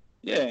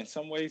 yeah, in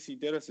some ways he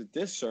did us a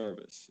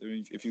disservice. I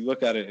mean, if you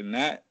look at it in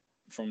that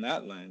from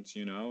that lens.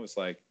 You know, it's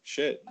like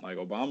shit. Like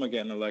Obama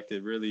getting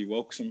elected really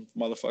woke some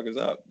motherfuckers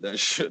up that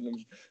shouldn't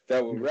have,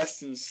 that were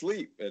resting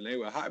sleep and they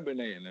were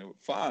hibernating. They were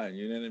fine.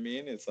 You know what I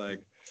mean? It's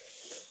like,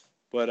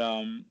 but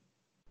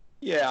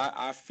yeah,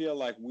 I feel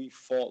like we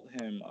fault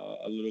him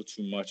a little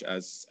too much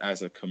as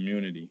a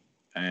community,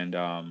 and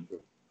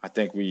I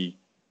think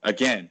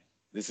again,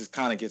 this is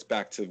kind of gets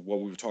back to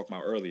what we were talking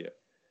about earlier.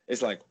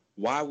 It's like,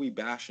 why are we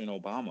bashing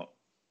Obama?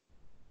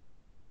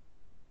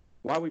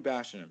 Why are we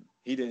bashing him?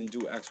 He didn't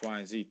do X, Y,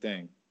 and Z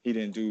thing. He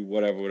didn't do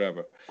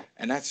whatever.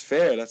 And that's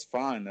fair. That's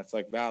fine. That's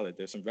like valid.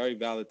 There's some very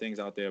valid things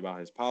out there about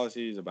his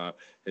policies, about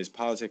his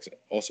politics,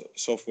 also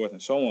so forth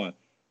and so on.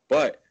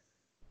 But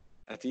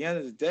at the end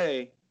of the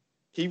day,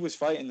 he was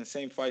fighting the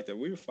same fight that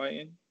we were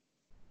fighting.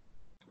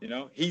 You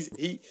know, he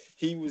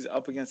was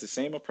up against the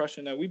same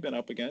oppression that we've been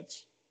up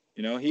against.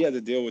 You know, he had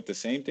to deal with the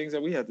same things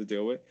that we had to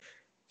deal with.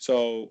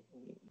 So,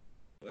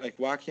 like,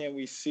 why can't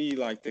we see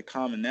like the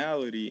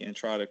commonality and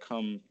try to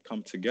come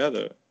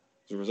together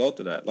as a result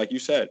of that? Like you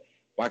said,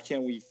 why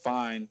can't we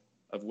find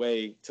a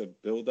way to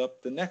build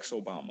up the next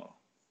Obama,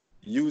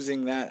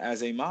 using that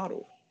as a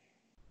model?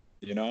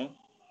 You know,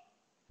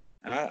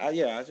 and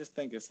I just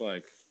think it's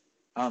like,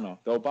 I don't know.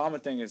 The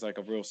Obama thing is like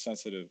a real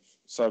sensitive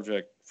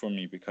subject for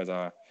me because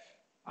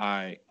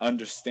I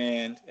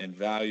understand and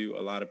value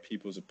a lot of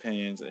people's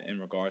opinions in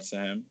regards to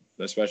him,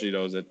 especially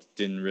those that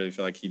didn't really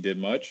feel like he did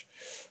much,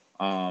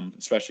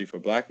 especially for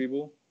Black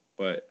people.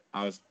 But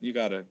you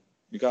gotta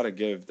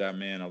give that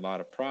man a lot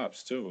of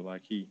props too.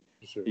 Like he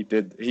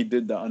did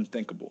the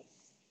unthinkable.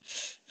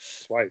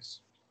 Twice.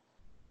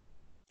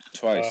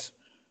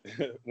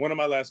 One of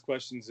my last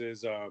questions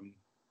is, I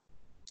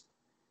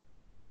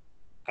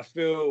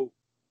feel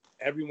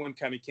everyone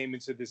kind of came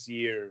into this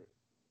year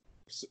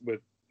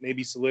with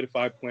maybe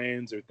solidified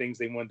plans or things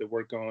they wanted to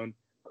work on.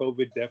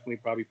 COVID definitely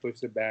probably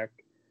pushed it back.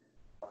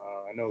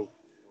 I know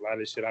a lot of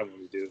the shit I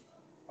want to do.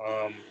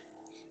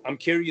 I'm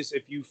curious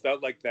if you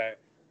felt like that,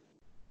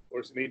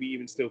 or maybe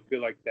even still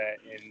feel like that.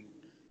 And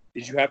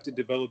did you have to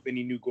develop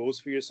any new goals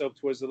for yourself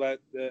towards the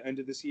end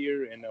of this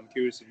year? And I'm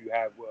curious if you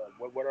have,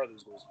 what are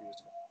those goals for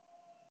yourself?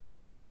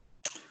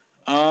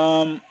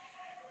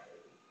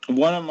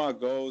 One of my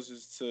goals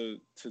is to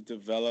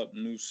develop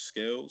new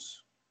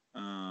skills.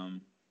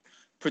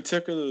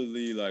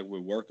 Particularly like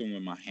with working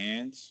with my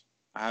hands.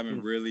 I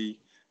haven't really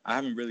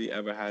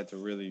ever had to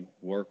really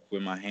work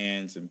with my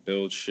hands and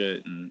build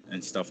shit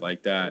and stuff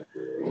like that.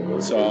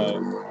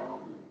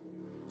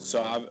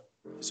 So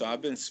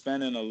I've been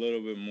spending a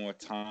little bit more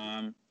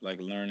time like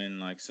learning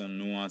like some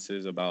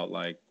nuances about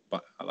like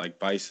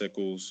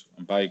bicycles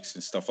and bikes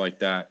and stuff like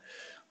that.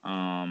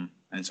 And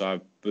so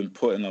I've been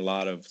putting a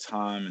lot of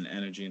time and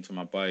energy into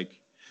my bike.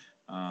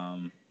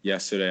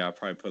 Yesterday I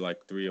probably put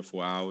like 3 or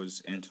 4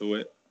 hours into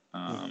it.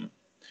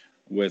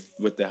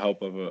 With the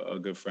help of a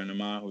good friend of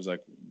mine who's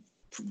like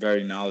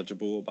very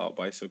knowledgeable about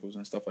bicycles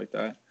and stuff like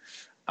that.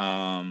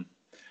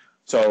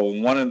 So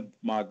one of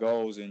my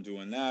goals in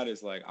doing that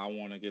is like I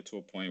want to get to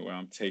a point where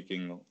I'm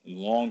taking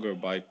longer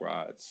bike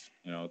rides,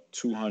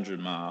 200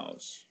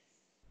 miles,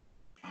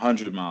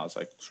 100 miles,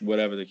 like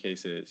whatever the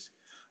case is.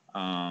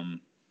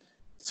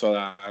 So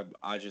that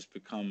I just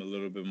become a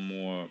little bit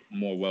more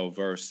well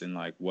versed in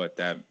like what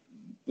that,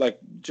 like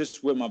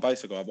just with my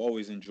bicycle. I've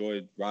always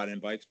enjoyed riding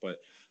bikes,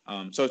 but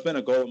so it's been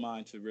a goal of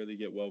mine to really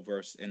get well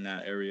versed in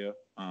that area,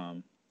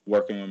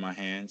 working with my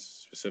hands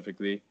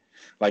specifically.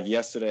 Like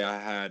yesterday, I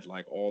had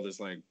like all this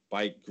like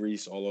bike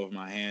grease all over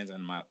my hands,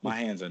 and my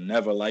hands are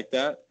never like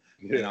that.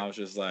 Yeah. And I was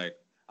just like,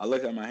 I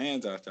looked at my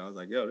hands after, I was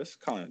like, yo, this is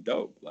kind of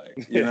dope. Like,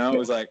 it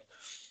was like,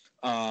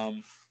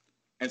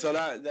 and so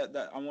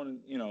that I want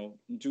to,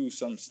 do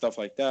some stuff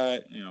like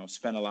that,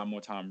 spend a lot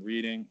more time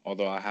reading,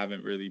 although I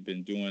haven't really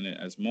been doing it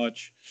as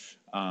much.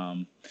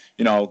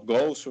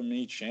 Goals for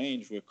me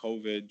changed with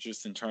COVID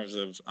just in terms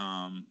of,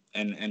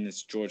 and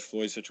this George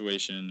Floyd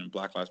situation and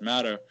Black Lives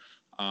Matter,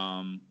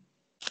 in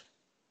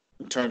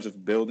terms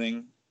of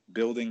building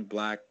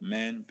Black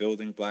men,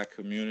 building Black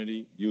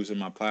community, using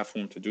my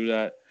platform to do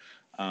that,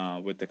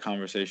 with the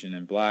Conversation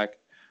in Black.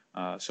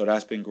 So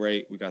that's been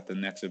great. We got the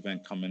next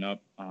event coming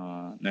up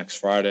next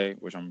Friday,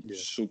 which I'm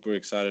super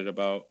excited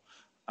about.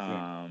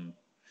 So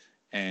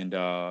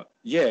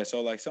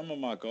like some of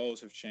my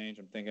goals have changed.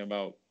 I'm thinking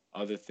about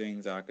other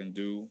things I can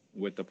do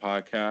with the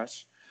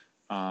podcast.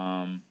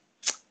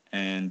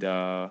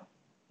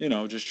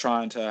 Just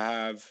trying to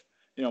have,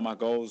 my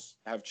goals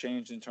have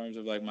changed in terms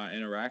of like my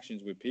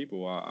interactions with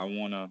people.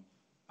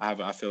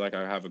 I feel like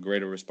I have a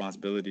greater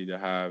responsibility to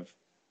have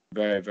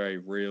very, very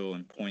real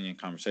and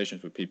poignant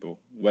conversations with people,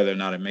 whether or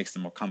not it makes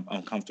them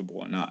uncomfortable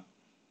or not.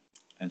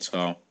 And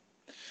so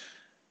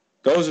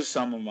those are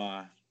some of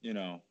my,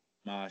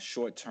 my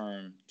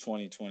short-term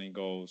 2020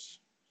 goals.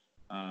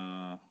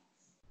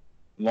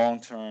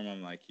 Long-term,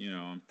 I'm like,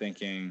 I'm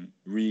thinking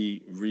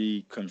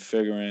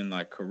reconfiguring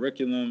like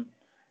curriculum,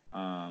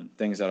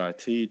 things that I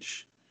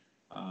teach,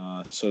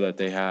 so that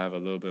they have a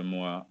little bit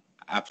more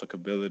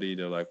applicability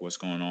to like what's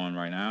going on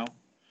right now.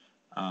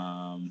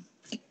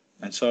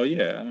 And so,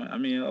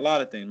 a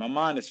lot of things. My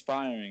mind is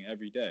firing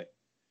every day,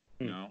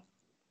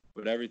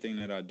 with everything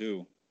that I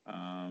do.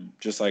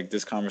 Just like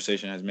this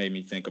conversation has made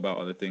me think about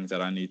other things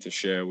that I need to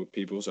share with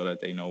people so that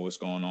they know what's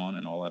going on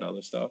and all that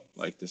other stuff.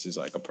 Like this is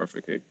like a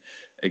perfect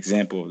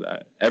example of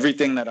that.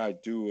 Everything that I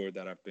do or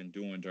that I've been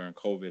doing during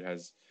COVID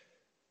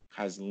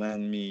has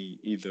lent me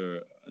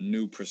either a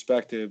new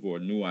perspective or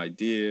a new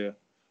idea,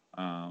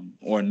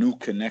 or a new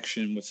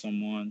connection with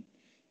someone,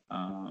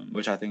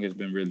 which I think has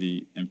been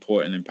really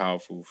important and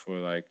powerful for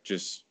like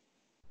just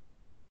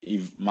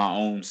my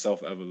own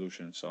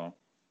self-evolution. So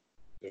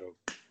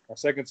my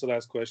second to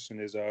last question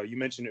is, you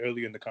mentioned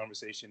earlier in the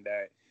conversation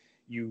that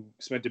you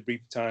spent a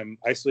brief time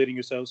isolating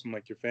yourselves from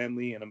like your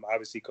family, and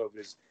obviously COVID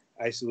has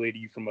isolated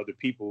you from other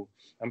people.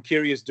 I'm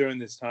curious, during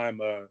this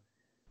time,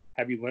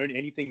 have you learned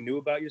anything new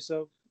about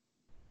yourself?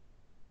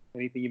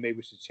 Anything you may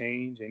wish to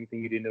change?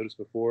 Anything you didn't notice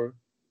before?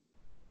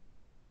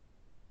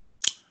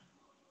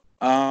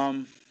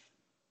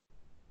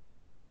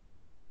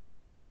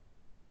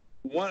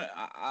 One,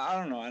 I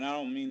don't know, and I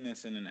don't mean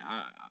this in an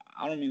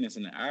I don't mean this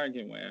in an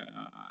arrogant way.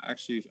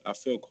 I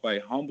feel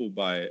quite humbled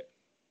by it,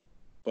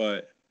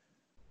 but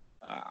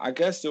I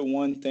guess the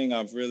one thing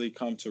I've really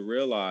come to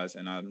realize,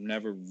 and I've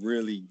never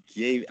really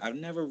gave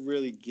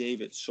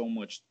it so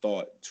much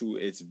thought to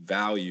its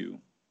value,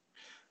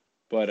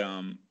 but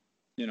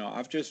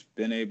I've just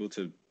been able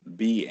to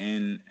be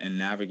in and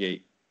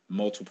navigate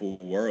multiple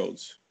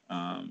worlds.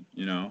 I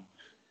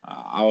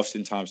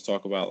oftentimes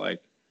talk about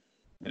like,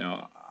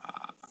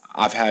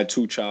 I've had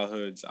two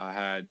childhoods.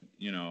 I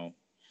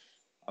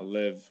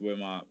lived with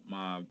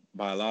my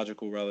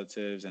biological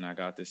relatives, and I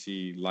got to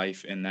see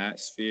life in that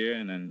sphere.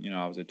 And then,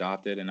 I was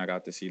adopted, and I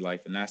got to see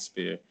life in that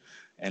sphere.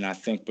 And I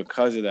think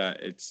because of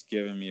that, it's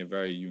given me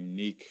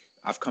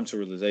I've come to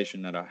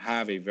realization that I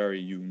have a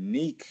very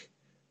unique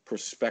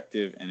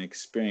perspective and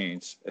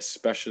experience,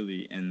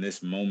 especially in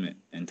this moment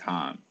in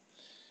time,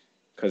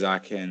 because I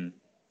can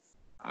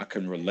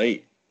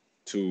relate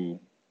to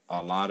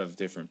a lot of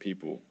different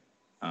people,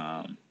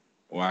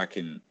 or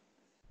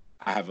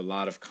I have a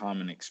lot of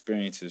common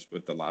experiences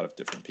with a lot of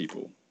different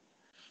people.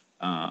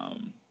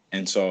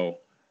 And so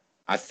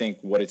I think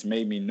what it's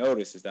made me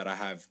notice is that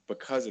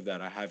because of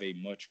that, I have a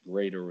much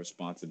greater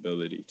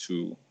responsibility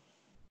to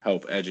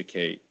help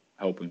educate,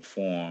 help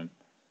inform,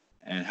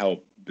 and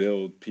help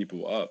build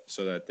people up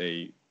so that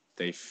they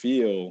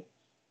feel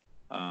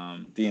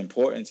the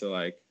importance of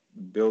like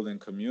building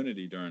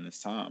community during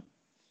this time.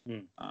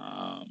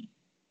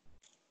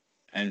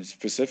 And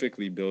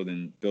specifically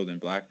building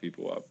Black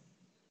people up.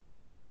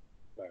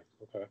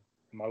 Okay.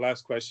 My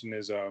last question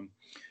is,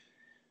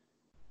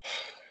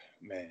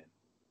 man,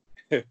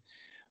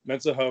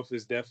 mental health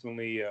is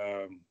definitely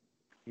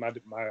my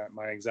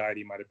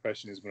anxiety, my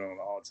depression has been on an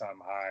all-time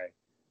high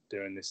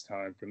during this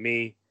time for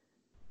me.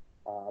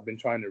 I've been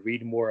trying to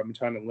read more. I've been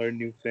trying to learn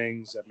new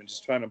things. I've been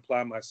just trying to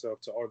apply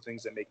myself to all the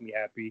things that make me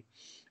happy.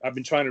 I've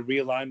been trying to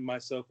realign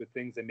myself with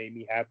things that made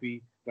me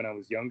happy when I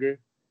was younger,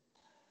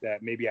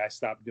 that maybe I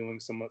stopped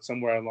doing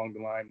somewhere along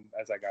the line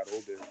as I got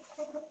older.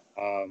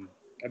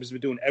 I've just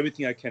been doing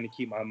everything I can to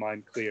keep my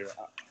mind clear.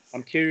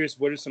 I'm curious,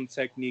 what are some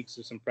techniques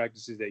or some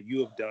practices that you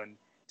have done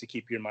to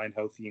keep your mind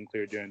healthy and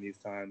clear during these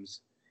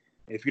times?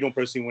 If you don't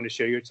personally want to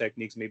share your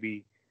techniques,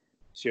 maybe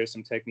share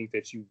some technique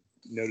that you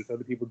notice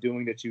other people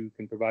doing that you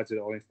can provide to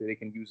the audience that they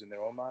can use in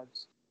their own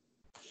lives.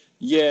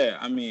 Yeah,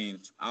 I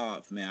mean,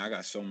 man, I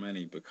got so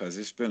many because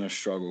it's been a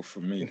struggle for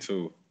me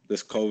too.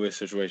 This COVID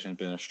situation has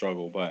been a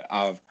struggle, but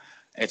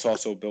it's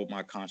also built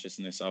my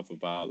consciousness up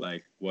about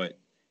like what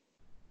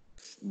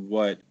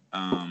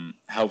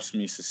helps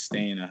me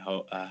sustain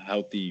a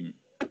healthy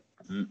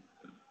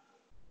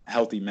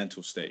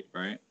mental state,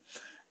 right?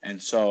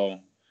 And so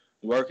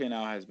working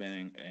out has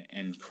been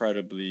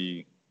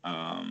incredibly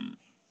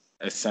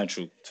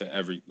essential to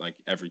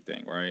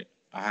everything, right?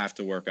 I have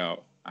to work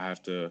out. I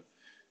have to,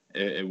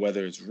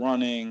 whether it's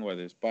running,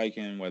 whether it's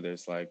biking, whether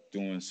it's like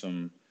doing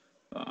some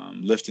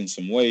lifting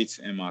some weights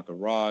in my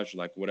garage,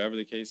 like whatever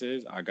the case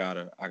is, I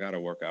gotta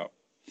work out.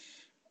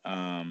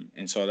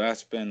 And so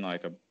that's been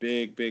like a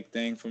big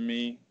thing for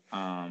me.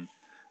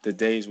 The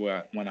days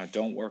when I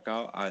don't work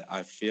out,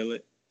 I feel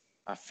it.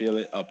 I feel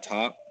it up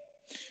top.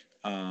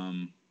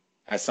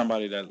 As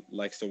somebody that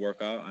likes to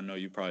work out, I know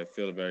you probably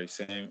feel it very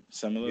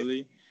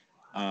similarly.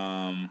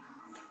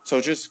 So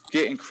just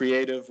getting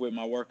creative with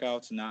my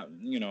workouts, not,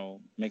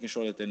 making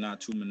sure that they're not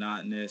too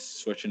monotonous,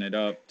 switching it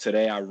up.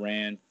 Today I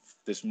ran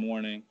this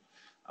morning.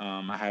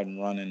 I hadn't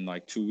run in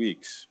like 2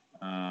 weeks.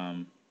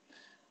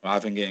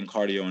 I've been getting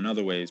cardio in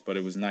other ways, but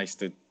it was nice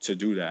to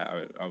do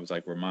that. I was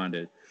like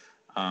reminded.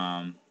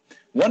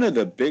 One of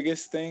the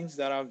biggest things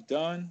that I've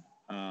done,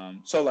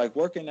 so like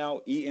working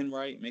out, eating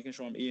right, making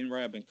sure I'm eating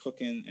right. I've been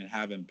cooking and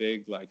having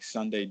big like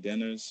Sunday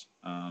dinners,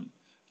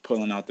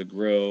 pulling out the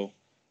grill,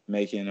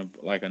 making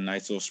a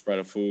nice little spread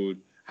of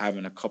food,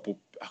 having a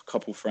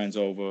couple friends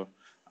over,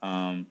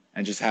 and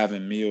just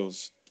having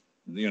meals,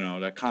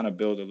 that kind of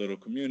build a little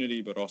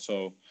community, but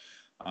also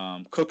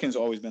cooking's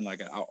always been like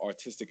an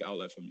artistic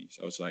outlet for me.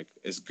 So it's like,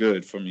 it's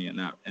good for me in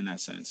that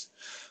sense.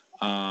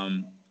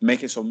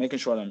 Making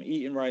sure that I'm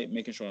eating right,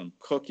 making sure I'm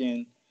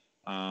cooking,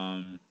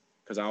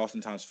 because I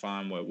oftentimes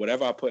find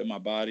whatever I put in my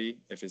body,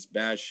 if it's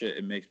bad shit,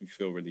 it makes me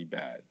feel really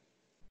bad.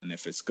 And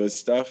if it's good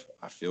stuff,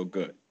 I feel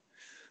good.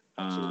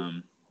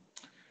 And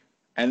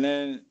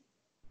then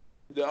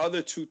the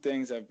other two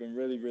things that have been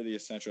really, really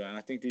essential, and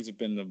I think these have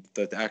been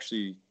the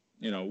actually,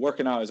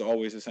 working out is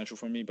always essential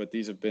for me, but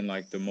these have been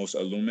like the most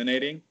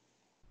illuminating,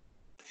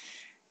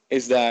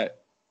 is that,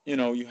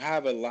 you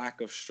have a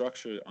lack of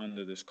structure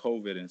under this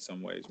COVID in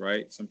some ways,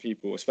 right? Some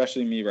people,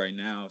 especially me right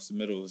now, it's the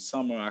middle of the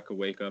summer, I could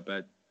wake up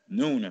at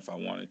noon if I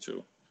wanted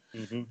to.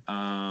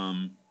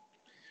 Mm-hmm.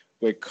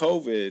 With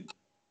COVID,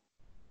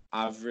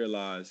 I've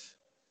realized,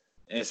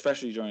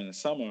 especially during the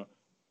summer,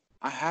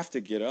 I have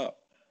to get up.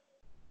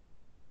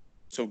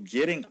 So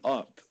getting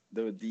up,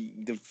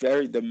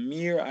 the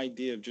mere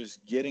idea of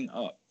just getting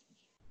up,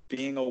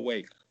 being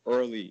awake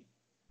early,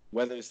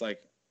 whether it's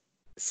like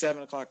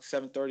 7 o'clock,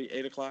 7:30,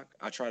 8 o'clock,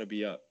 I try to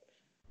be up.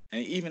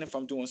 And even if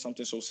I'm doing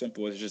something so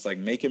simple as just like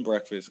making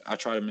breakfast, I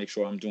try to make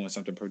sure I'm doing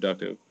something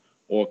productive,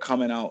 or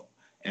coming out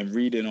and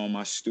reading on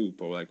my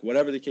stoop, or like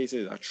whatever the case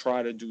is. I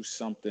try to do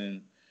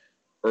something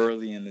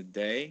early in the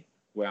day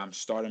where I'm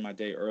starting my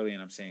day early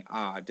and I'm saying,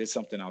 I did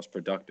something, I was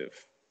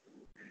productive.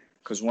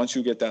 Because once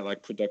you get that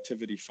like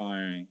productivity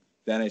firing,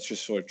 then it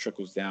just sort of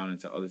trickles down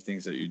into other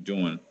things that you're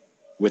doing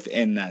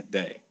within that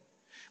day.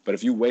 But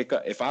if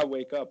I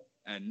wake up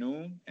at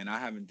noon and I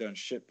haven't done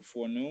shit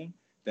before noon,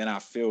 then I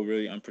feel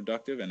really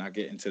unproductive, and I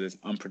get into this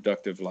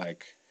unproductive,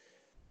 like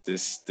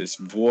this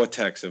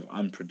vortex of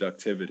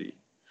unproductivity.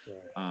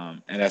 Right.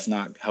 And that's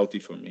not healthy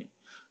for me.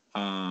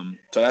 So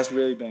that's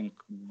really been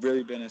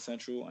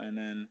essential. And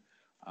then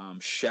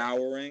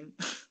showering,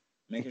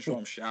 making sure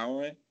I'm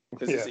showering,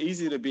 because it's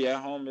easy to be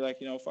at home and be like,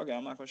 fuck it,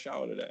 I'm not gonna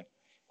shower today.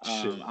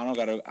 I don't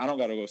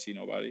gotta go see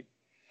nobody.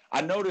 I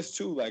noticed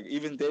too, like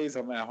even days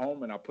I'm at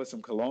home and I put some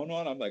cologne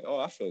on, I'm like, oh,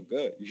 I feel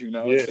good.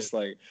 It's just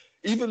like,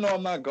 even though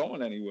I'm not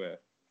going anywhere.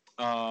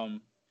 And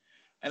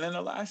then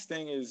the last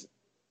thing is,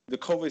 the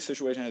COVID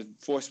situation has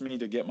forced me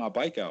to get my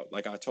bike out,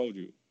 like I told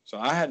you. So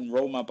I hadn't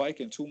rode my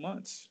bike in 2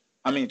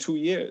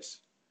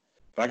 years.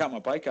 But I got my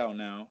bike out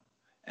now,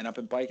 and I've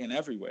been biking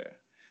everywhere.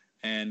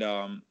 And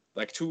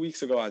like 2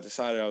 weeks ago, I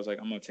decided, I was like,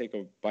 I'm going to take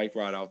a bike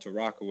ride out to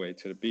Rockaway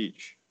to the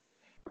beach.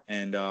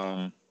 And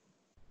I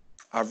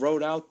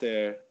rode out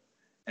there.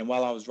 And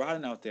while I was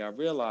riding out there, I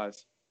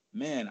realized,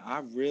 man, I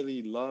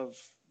really love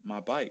my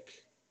bike.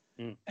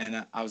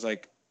 And I was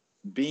like,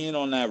 being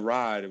on that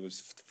ride, it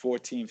was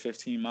 14,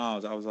 15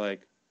 miles. I was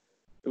like,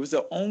 it was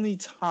the only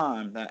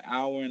time, that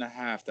hour and a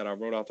half that I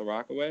rode out to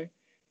Rockaway,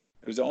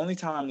 it was the only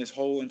time this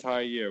whole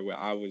entire year where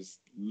I was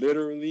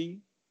literally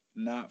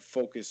not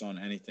focused on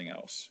anything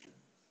else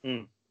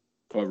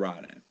but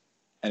riding.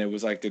 And it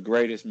was like the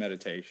greatest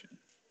meditation.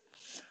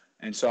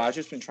 And so I've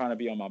just been trying to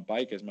be on my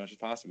bike as much as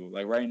possible.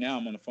 Like right now,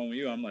 I'm on the phone with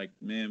you. I'm like,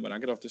 man, when I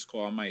get off this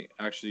call, I might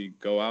actually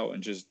go out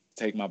and just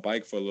take my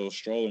bike for a little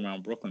stroll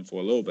around Brooklyn for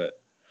a little bit.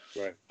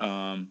 Right.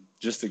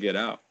 Just to get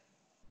out.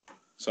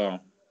 So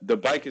the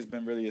bike has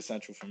been really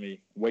essential for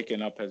me.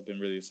 Waking up has been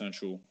really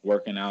essential.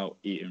 Working out,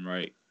 eating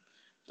right.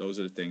 Those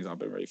are the things I've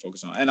been really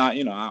focused on. And I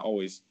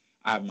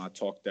have my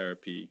talk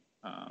therapy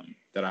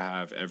that I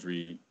have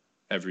every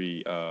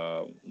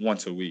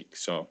once a week.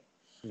 So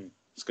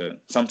it's good.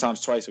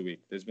 Sometimes twice a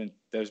week. There's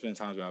been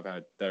times where I've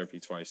had therapy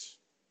twice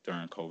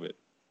during COVID.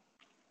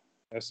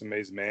 That's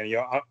amazing, man.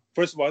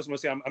 First of all, I just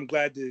want to say I'm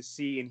glad to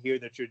see and hear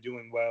that you're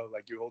doing well.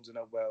 Like, you're holding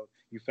up well.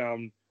 You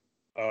found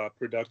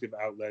productive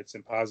outlets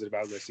and positive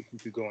outlets to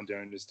keep you going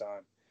during this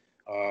time.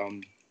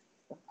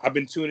 I've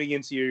been tuning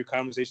into your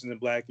Conversations in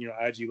Black,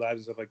 IG Lives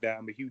and stuff like that.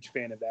 I'm a huge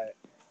fan of that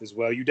as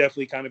well. You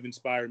definitely kind of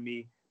inspired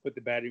me, put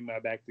the battery in my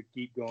back to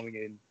keep going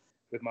in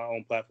with my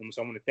own platform.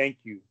 So I want to thank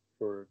you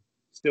for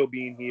still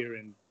being here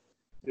and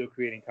still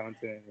creating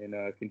content and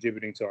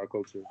contributing to our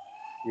culture.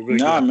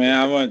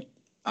 Man,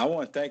 I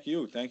want to thank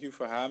you. Thank you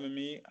for having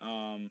me.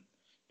 I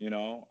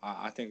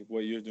think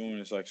what you're doing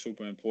is like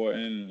super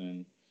important,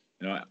 and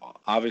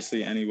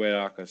obviously any way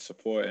I could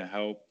support and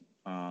help,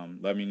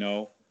 let me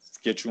know.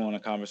 Get you on a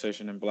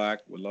Conversation in Black.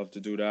 Would love to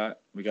do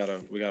that. We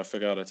gotta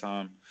figure out a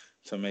time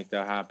to make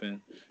that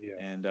happen. Yeah.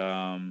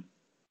 And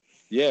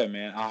yeah,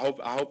 man. I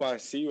hope I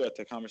see you at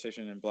the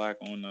Conversation in Black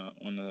on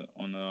the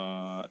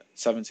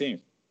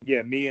 17th.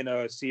 Yeah, me and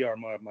CR,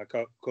 my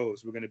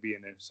co-host, we're gonna be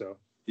in there. So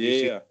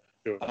yeah.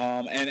 Sure.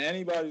 And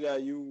anybody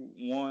that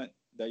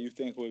you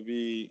think would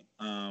be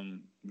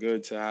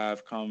good to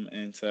have come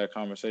into that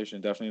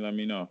conversation, definitely let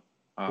me know.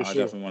 I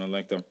definitely want to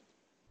link them.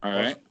 All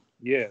right.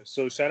 Yeah.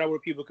 So shout out where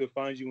people could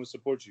find you and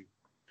support you.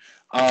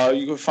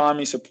 You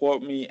can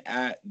support me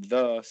at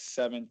the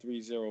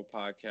 730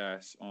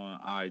 podcast on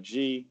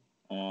IG,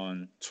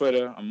 on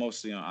Twitter. I'm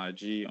mostly on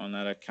IG on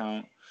that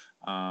account.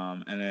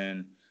 And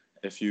then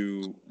if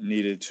you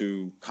needed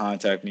to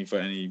contact me for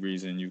any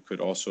reason, you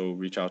could also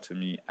reach out to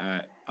me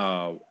at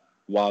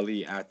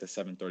Wally at the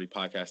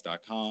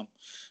 730podcast.com.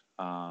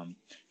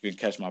 You can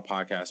catch my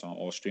podcast on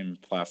all streaming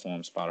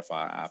platforms,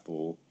 Spotify,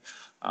 Apple,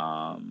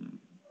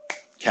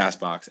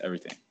 Castbox,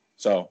 everything.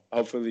 So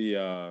hopefully,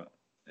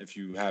 if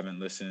you haven't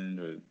listened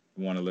or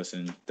want to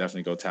listen,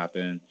 definitely go tap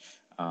in.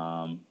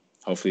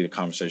 hopefully the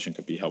conversation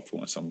could be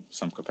helpful in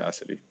some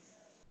capacity.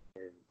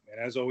 And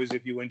as always,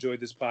 if you enjoyed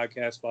this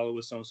podcast, follow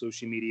us on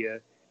social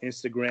media: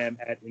 Instagram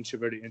at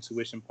Introverted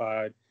Intuition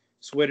Pod,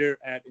 Twitter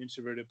at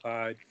Introverted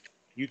Pod,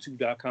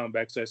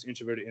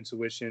 YouTube.com/Introverted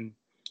Intuition,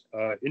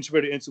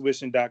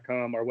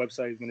 IntrovertedIntuition.com. Our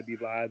website is going to be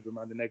live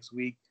around the next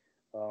week.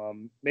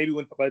 Maybe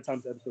by the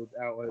time this episode's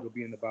out, it'll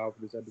be in the bio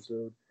for this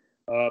episode.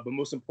 But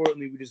most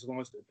importantly, we just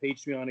launched a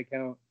Patreon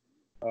account.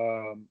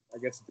 I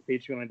guess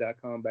it's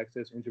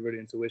patreon.com/Introverted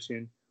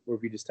Intuition, or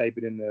if you just type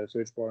it in the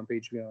search bar on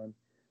Patreon.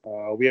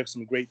 We have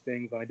some great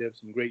things lined up,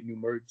 some great new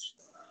merch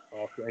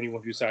for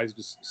anyone who decides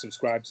to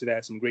subscribe to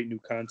that, some great new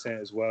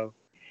content as well.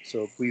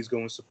 So please go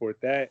and support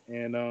that.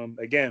 And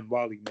again,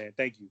 Wally, man,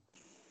 thank you.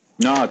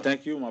 No,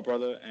 thank you, my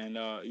brother. And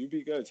you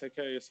be good. Take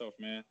care of yourself,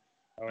 man.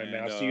 All right,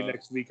 man. I'll see you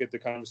next week at the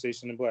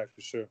Conversation in Black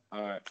for sure.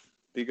 All right.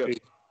 Be good.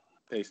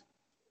 Peace.